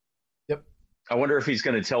 Yep. I wonder if he's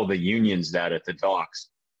going to tell the unions that at the docks.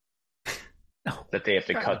 That they have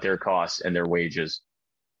to cut their costs and their wages.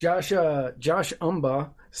 Josh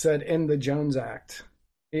Umba said in the Jones Act.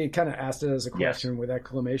 He kind of asked it as a question with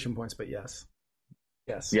exclamation points, but yes.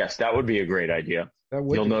 Yes, that would be a great idea.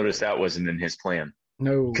 You'll notice that wasn't in his plan.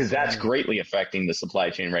 No. Because that's greatly affecting the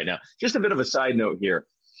supply chain right now. Just a bit of a side note here.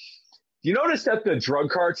 You notice that the drug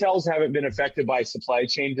cartels haven't been affected by supply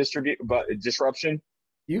chain disruption?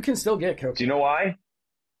 You can still get cocaine. Do you know why?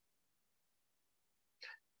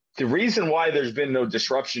 The reason why there's been no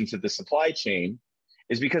disruption to the supply chain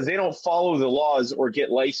is because they don't follow the laws or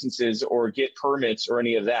get licenses or get permits or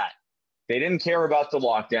any of that. They didn't care about the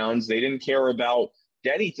lockdowns. They didn't care about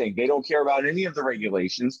anything. They don't care about any of the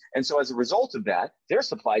regulations. And so as a result of that, their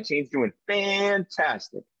supply chain's doing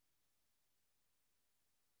fantastic.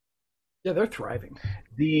 Yeah, they're thriving.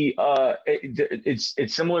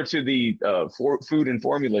 It's similar to the food and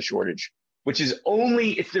formula shortage, which is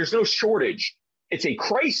only if there's no shortage. It's a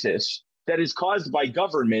crisis that is caused by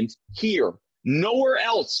government here, nowhere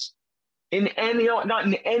else, not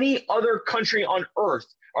in any other country on earth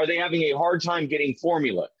are they having a hard time getting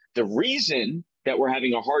formula. The reason that we're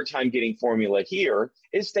having a hard time getting formula here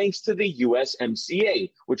is thanks to the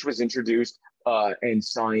USMCA, which was introduced passed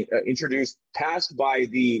by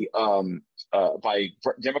the by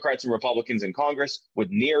Democrats and Republicans in Congress with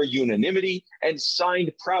near unanimity and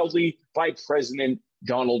signed proudly by President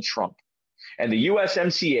Donald Trump. And the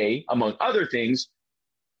USMCA, among other things,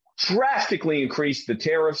 drastically increased the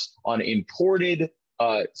tariffs on imported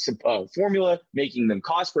formula, making them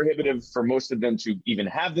cost prohibitive for most of them to even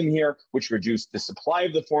have them here, which reduced the supply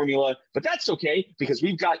of the formula. But that's okay, because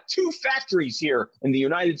we've got 2 factories here in the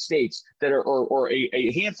United States that are, or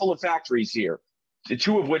a handful of factories here, the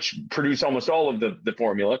 2 of which produce almost all of the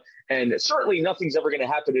formula. And certainly nothing's ever going to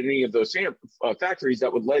happen at any of those factories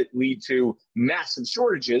that would lead to massive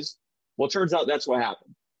shortages. Well, it turns out that's what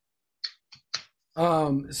happened.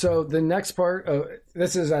 So the next part,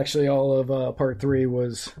 this is actually all of part 3,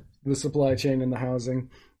 was the supply chain and the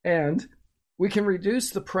housing. And we can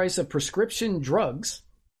reduce the price of prescription drugs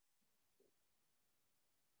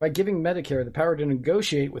by giving Medicare the power to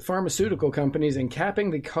negotiate with pharmaceutical companies and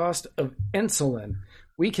capping the cost of insulin.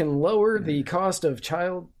 We can lower the cost of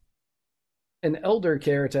child and elder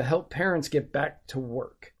care to help parents get back to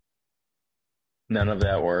work. None of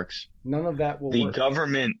that works. None of that will work. The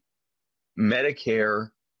government, Medicare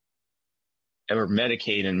or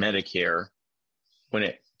Medicaid and Medicare, when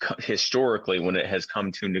it has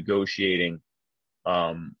come to negotiating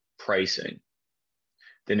pricing,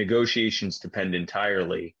 the negotiations depend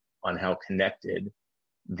entirely on how connected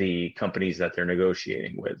the companies that they're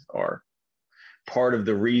negotiating with are. Part of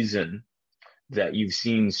the reason that you've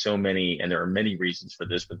seen so many, and there are many reasons for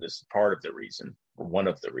this, but this is part of the reason, or one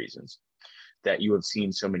of the reasons, that you have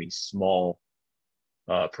seen so many small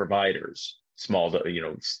providers, small,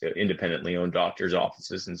 independently owned doctors'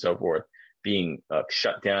 offices and so forth, being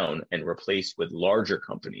shut down and replaced with larger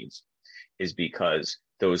companies, is because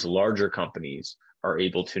those larger companies are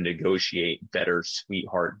able to negotiate better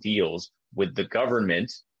sweetheart deals with the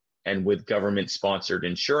government and with government-sponsored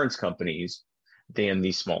insurance companies than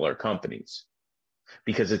these smaller companies.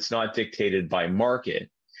 Because it's not dictated by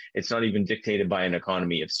market. It's not even dictated by an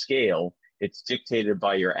economy of scale. It's dictated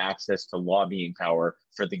by your access to lobbying power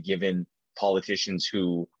for the given politicians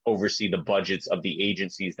who oversee the budgets of the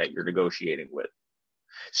agencies that you're negotiating with.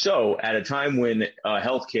 So at a time when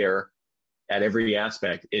healthcare at every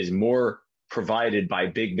aspect is more provided by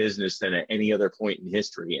big business than at any other point in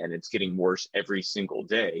history, and it's getting worse every single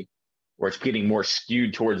day, or it's getting more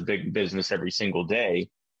skewed towards big business every single day,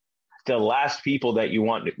 the last people that you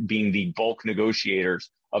want being the bulk negotiators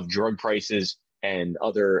of drug prices and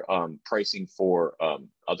other pricing for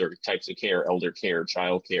other types of care, elder care,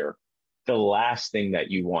 child care, the last thing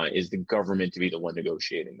that you want is the government to be the one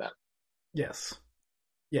negotiating that. Yes.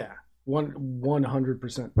 Yeah.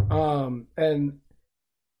 100%. And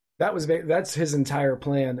that's his entire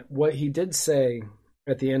plan. What he did say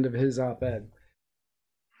at the end of his op-ed,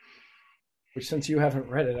 which, since you haven't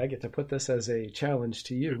read it, I get to put this as a challenge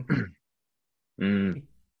to you.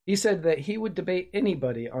 He said that he would debate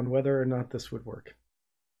anybody on whether or not this would work.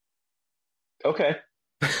 Okay.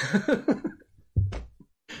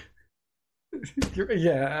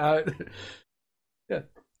 Yeah.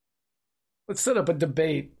 Let's set up a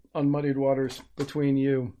debate on Muddied Waters between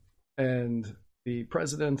you and the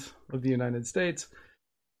President of the United States.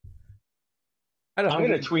 I'm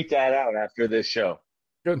going to tweet that out after this show.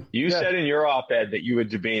 Good. You said in your op-ed that you would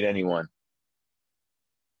debate anyone.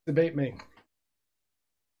 Debate me.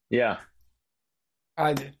 Yeah.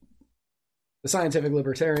 I did. The Scientific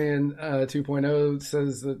Libertarian 2.0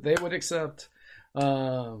 says that they would accept.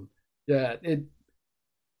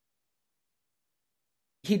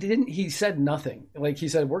 He said nothing. Like, he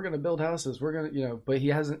said, we're going to build houses. We're going to, but he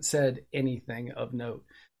hasn't said anything of note.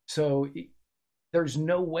 So there's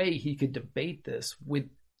no way he could debate this with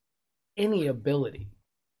any ability.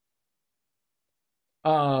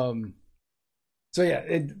 So yeah,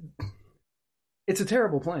 It's a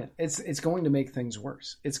terrible plan. It's going to make things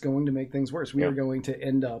worse. It's going to make things worse. We are going to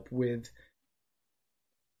end up with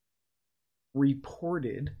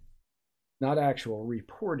reported, not actual,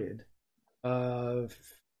 reported, I'm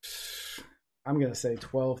going to say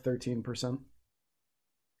 12, 13%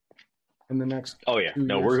 in the next. Oh yeah.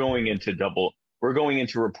 No, years. We're going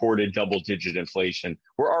into reported double-digit inflation.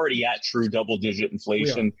 We're already at true double-digit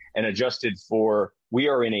inflation, and adjusted for, we're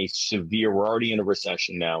already in a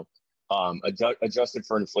recession now. Adjusted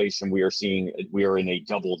for inflation, we are in a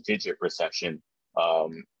double-digit recession.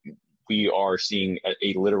 We are seeing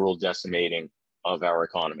a literal decimating of our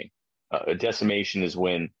economy. A decimation is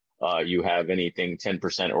when you have anything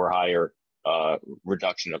 10% or higher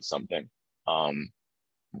reduction of something.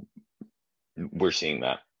 We're seeing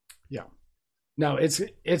that. Yeah. No, it's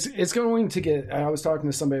going to get, I was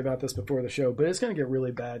talking to somebody about this before the show, but it's going to get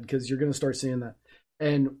really bad because you're going to start seeing that.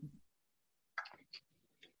 And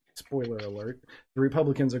spoiler alert, the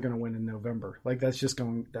Republicans are going to win in November. Like that's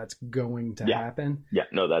going to happen. Yeah,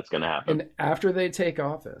 no, that's going to happen. And after they take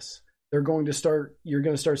office, you're going to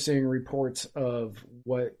start seeing reports of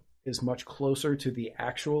what is much closer to the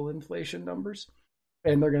actual inflation numbers.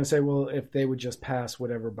 And they're going to say, well, if they would just pass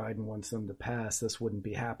whatever Biden wants them to pass, this wouldn't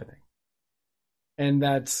be happening. And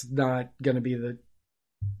that's not going to be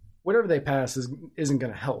whatever they pass isn't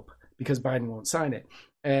going to help because Biden won't sign it.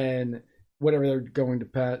 And whatever they're going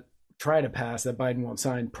to try to pass that Biden won't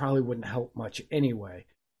sign probably wouldn't help much anyway.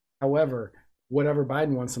 However, whatever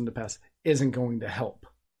Biden wants them to pass isn't going to help.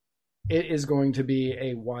 It is going to be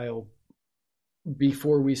a while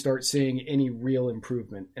before we start seeing any real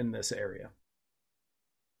improvement in this area.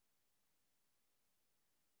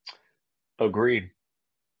 Agreed.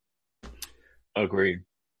 It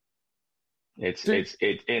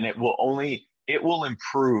will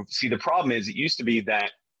improve. See, the problem is it used to be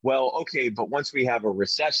that, well, okay, but once we have a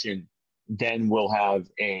recession, then we'll have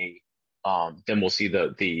then we'll see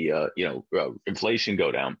the inflation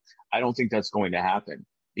go down. I don't think that's going to happen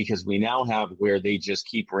because we now have where they just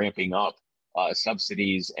keep ramping up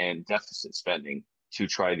subsidies and deficit spending to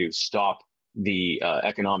try to stop the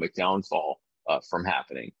economic downfall from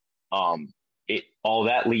happening. All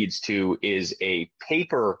that leads to is a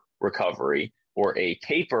paper recovery or a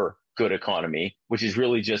paper good economy, which is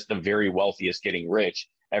really just the very wealthiest getting rich,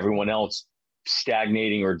 everyone else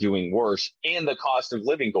stagnating or doing worse, and the cost of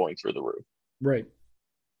living going through the roof. Right.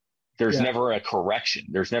 There's never a correction.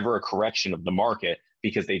 There's never a correction of the market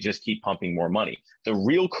because they just keep pumping more money. The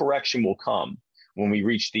real correction will come when we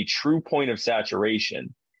reach the true point of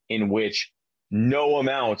saturation in which no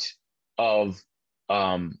amount of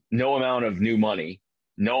new money,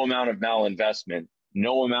 no amount of malinvestment,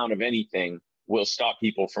 no amount of anything will stop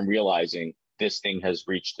people from realizing this thing has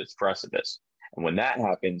reached its precipice. And when that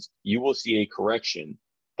happens, you will see a correction,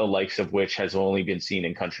 the likes of which has only been seen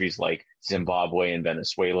in countries like Zimbabwe and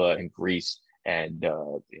Venezuela and Greece and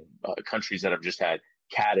countries that have just had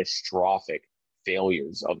catastrophic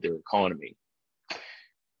failures of their economy.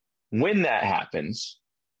 When that happens,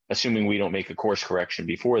 assuming we don't make a course correction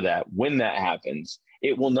before that, when that happens,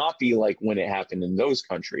 it will not be like when it happened in those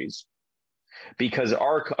countries, because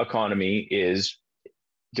our economy is,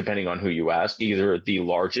 depending on who you ask, either the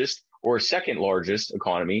largest or second largest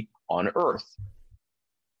economy on earth.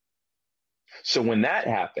 So when that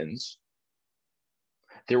happens,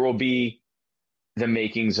 there will be the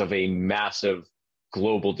makings of a massive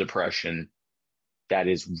global depression that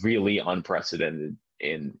is really unprecedented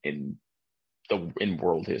in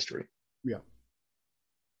world history. Yeah.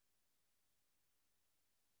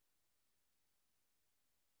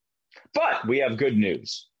 But we have good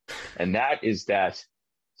news, and that is that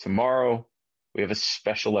tomorrow we have a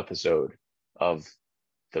special episode of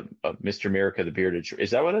Mr. America, the Bearded Truth.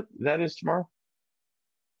 Is that what that is tomorrow?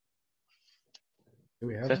 Do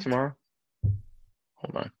we have Is that tomorrow?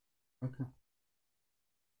 Hold on. Okay.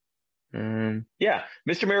 Yeah,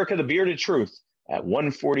 Mr. America, the Bearded Truth at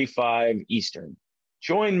 1:45 Eastern.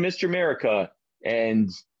 Join Mr. America and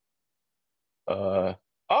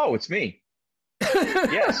it's me.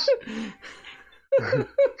 Yes.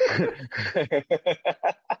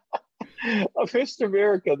 Mr.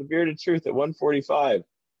 America, the Bearded Truth at 1:45.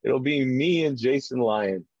 It'll be me and Jason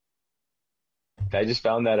Lyon. I just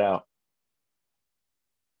found that out.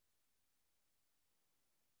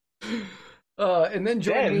 And then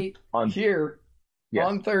join me here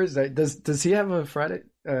on Thursday. Does he have a Friday?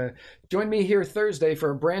 Join me here Thursday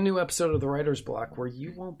for a brand new episode of The Writer's Block where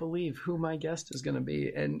you won't believe who my guest is going to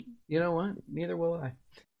be. And you know what? Neither will I.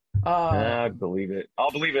 I believe it.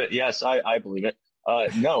 I'll believe it. Yes, I believe it.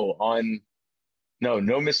 No,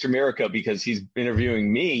 Mr. America, because he's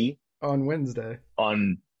interviewing me on Wednesday.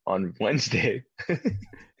 On on Wednesday.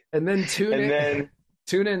 And then tune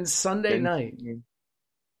in Sunday then- night.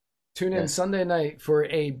 Tune in Yeah. Sunday night for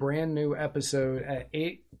a brand new episode at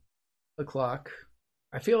 8 o'clock.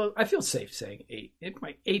 I feel safe saying 8. It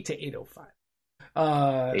might 8 to 8:05.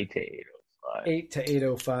 8 to 8:05. 8 to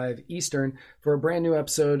 8:05 Eastern for a brand new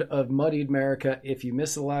episode of Muddied America. If you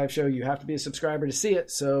miss the live show, you have to be a subscriber to see it.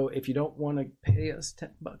 So if you don't want to pay us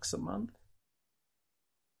 $10 a month,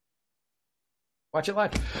 watch it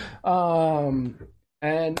live.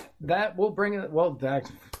 And that will bring it. Well, that.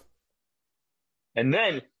 And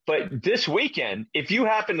then, but this weekend, if you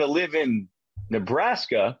happen to live in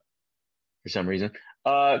Nebraska for some reason,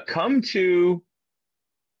 come to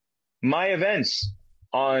my events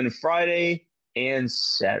on Friday and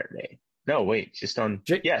Saturday. No, wait, just on on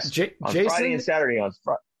Jason, Friday and Saturday on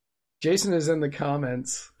Friday. Jason is in the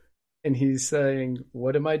comments and he's saying,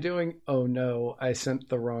 "What am I doing? Oh no, I sent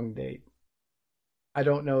the wrong date." I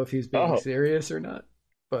don't know if he's being serious or not,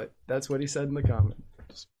 but that's what he said in the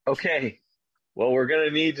comments. Okay. Well, we're going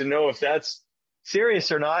to need to know if that's serious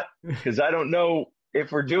or not, because I don't know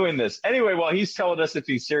if we're doing this. Anyway, while he's telling us if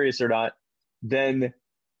he's serious or not, then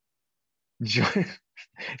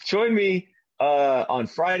join me on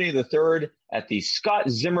Friday the 3rd at the Scott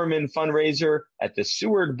Zimmerman fundraiser at the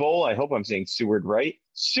Seward Bowl. I hope I'm saying Seward right.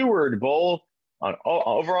 Seward Bowl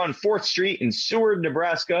over on 4th Street in Seward,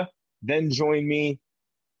 Nebraska. Then join me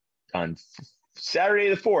on Saturday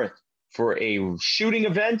the 4th for a shooting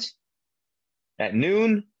event at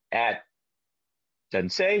noon doesn't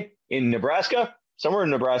say, in Nebraska, somewhere in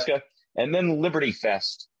Nebraska, and then Liberty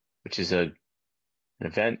Fest, which is an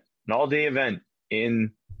all-day event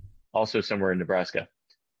also somewhere in Nebraska.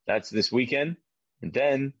 That's this weekend. And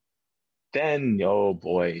then, oh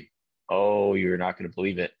boy, you're not going to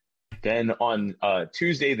believe it. Then on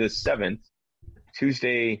Tuesday the 7th,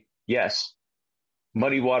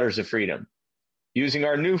 Muddy Waters of Freedom, using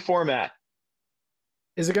our new format.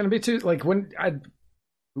 Is it going to be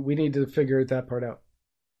we need to figure that part out.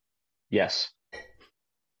 Yes.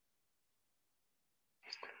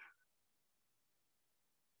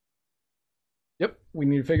 Yep, we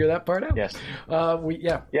need to figure that part out. Yes.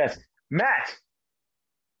 Yes. Matt,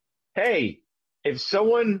 hey, if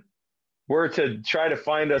someone were to try to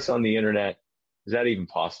find us on the internet, is that even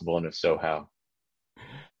possible? And if so, how?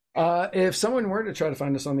 If someone were to try to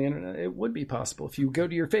find us on the internet, it would be possible. If you go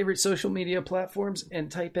to your favorite social media platforms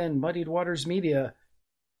and type in Muddied Waters Media,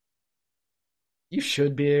 you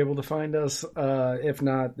should be able to find us. If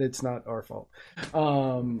not, it's not our fault.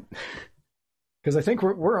 Because I think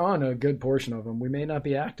we're on a good portion of them. We may not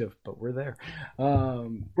be active, but we're there.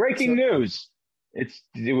 Breaking news.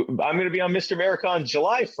 I'm going to be on Mr. America on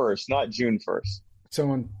July 1st, not June 1st.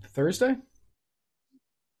 So on Thursday?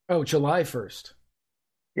 Oh, July 1st.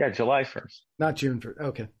 Yeah, July 1st. Not June 1st.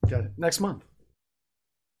 Okay, got it. Next month.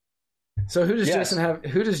 So who does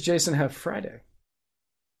Jason have Friday?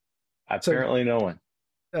 Apparently no one.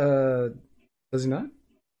 Does he not?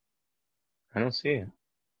 I don't see it.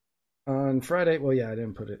 On Friday, well, yeah, I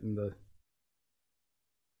didn't put it in the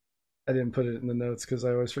notes because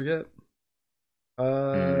I always forget.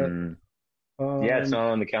 Yeah, it's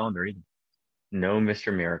not on the calendar either. No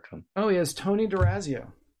Mr. Miracle. Oh, he has Tony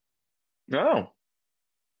DeRazio. Oh.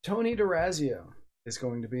 Tony DeRazio is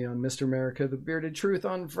going to be on Mr. America, The Bearded Truth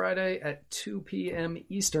on Friday at 2 p.m.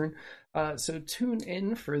 Eastern. So tune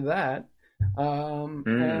in for that.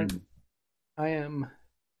 And I am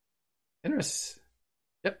interested.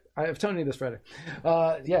 Yep, I have Tony this Friday.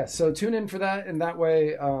 So tune in for that, and that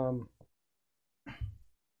way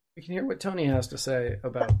we can hear what Tony has to say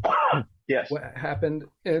about what happened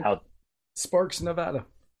in Sparks, Nevada.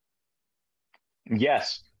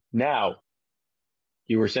 Yes. Now,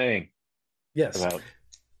 you were saying. Yes.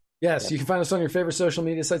 You can find us on your favorite social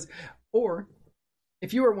media sites, or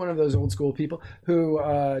if you are one of those old school people who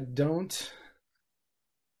don't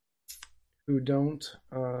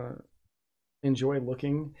enjoy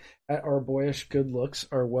looking at our boyish good looks,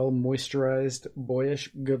 our well moisturized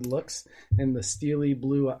boyish good looks, and the steely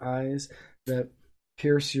blue eyes that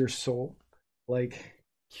pierce your soul like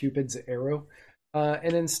Cupid's arrow,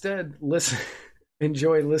 and instead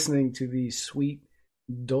enjoy listening to the sweet,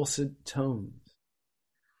 dulcet tones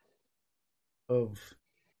of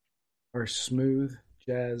our smooth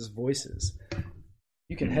jazz voices,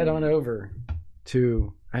 you can head on over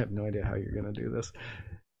to, I have no idea how you're going to do this,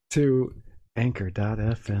 to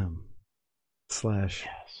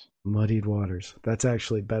anchor.fm/muddied waters. That's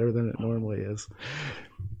actually better than it normally is.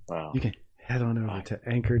 Wow. You can head on over to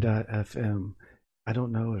anchor.fm. I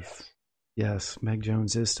don't know if, yes, Meg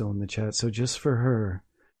Jones is still in the chat. So just for her,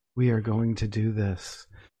 we are going to do this.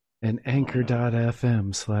 and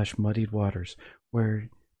anchor.fm/muddied waters, where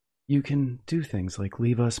you can do things like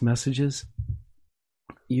leave us messages.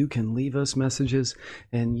 You can leave us messages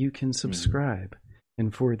and you can subscribe.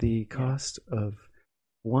 And for the cost of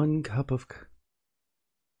 1 cup of,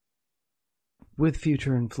 with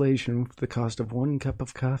future inflation, the cost of 1 cup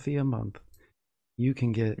of coffee a month, you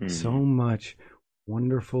can get so much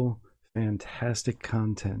wonderful, fantastic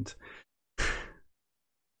content.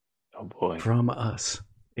 Oh boy. From us.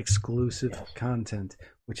 Exclusive content,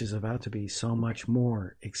 which is about to be so much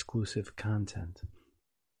more exclusive content.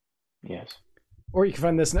 Yes. Or you can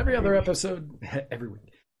find this in every other episode every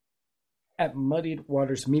week at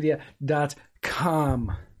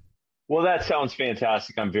muddiedwatersmedia.com. Well, that sounds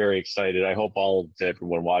fantastic. I'm very excited. I hope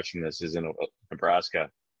everyone watching this is in Nebraska,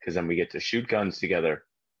 because then we get to shoot guns together.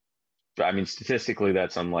 I mean, statistically,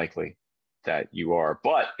 that's unlikely that you are.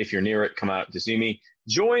 But if you're near it, come out to see me.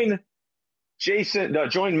 Join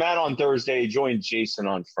Matt on Thursday. Join Jason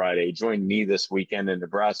on Friday. Join me this weekend in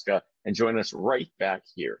Nebraska. And join us right back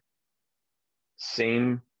here.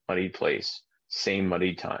 Same muddied place, same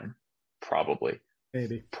muddied time. Probably.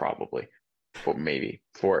 Maybe. Probably. Maybe.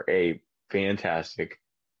 For a fantastic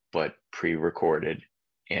but pre-recorded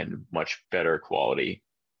and much better quality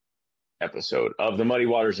episode of the Muddy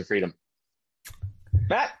Waters of Freedom.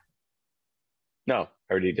 Matt? No,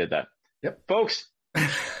 I already did that. Yep. Folks,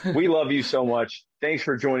 we love you so much. Thanks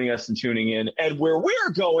for joining us and tuning in. And where we're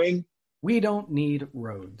going, we don't need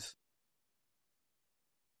roads.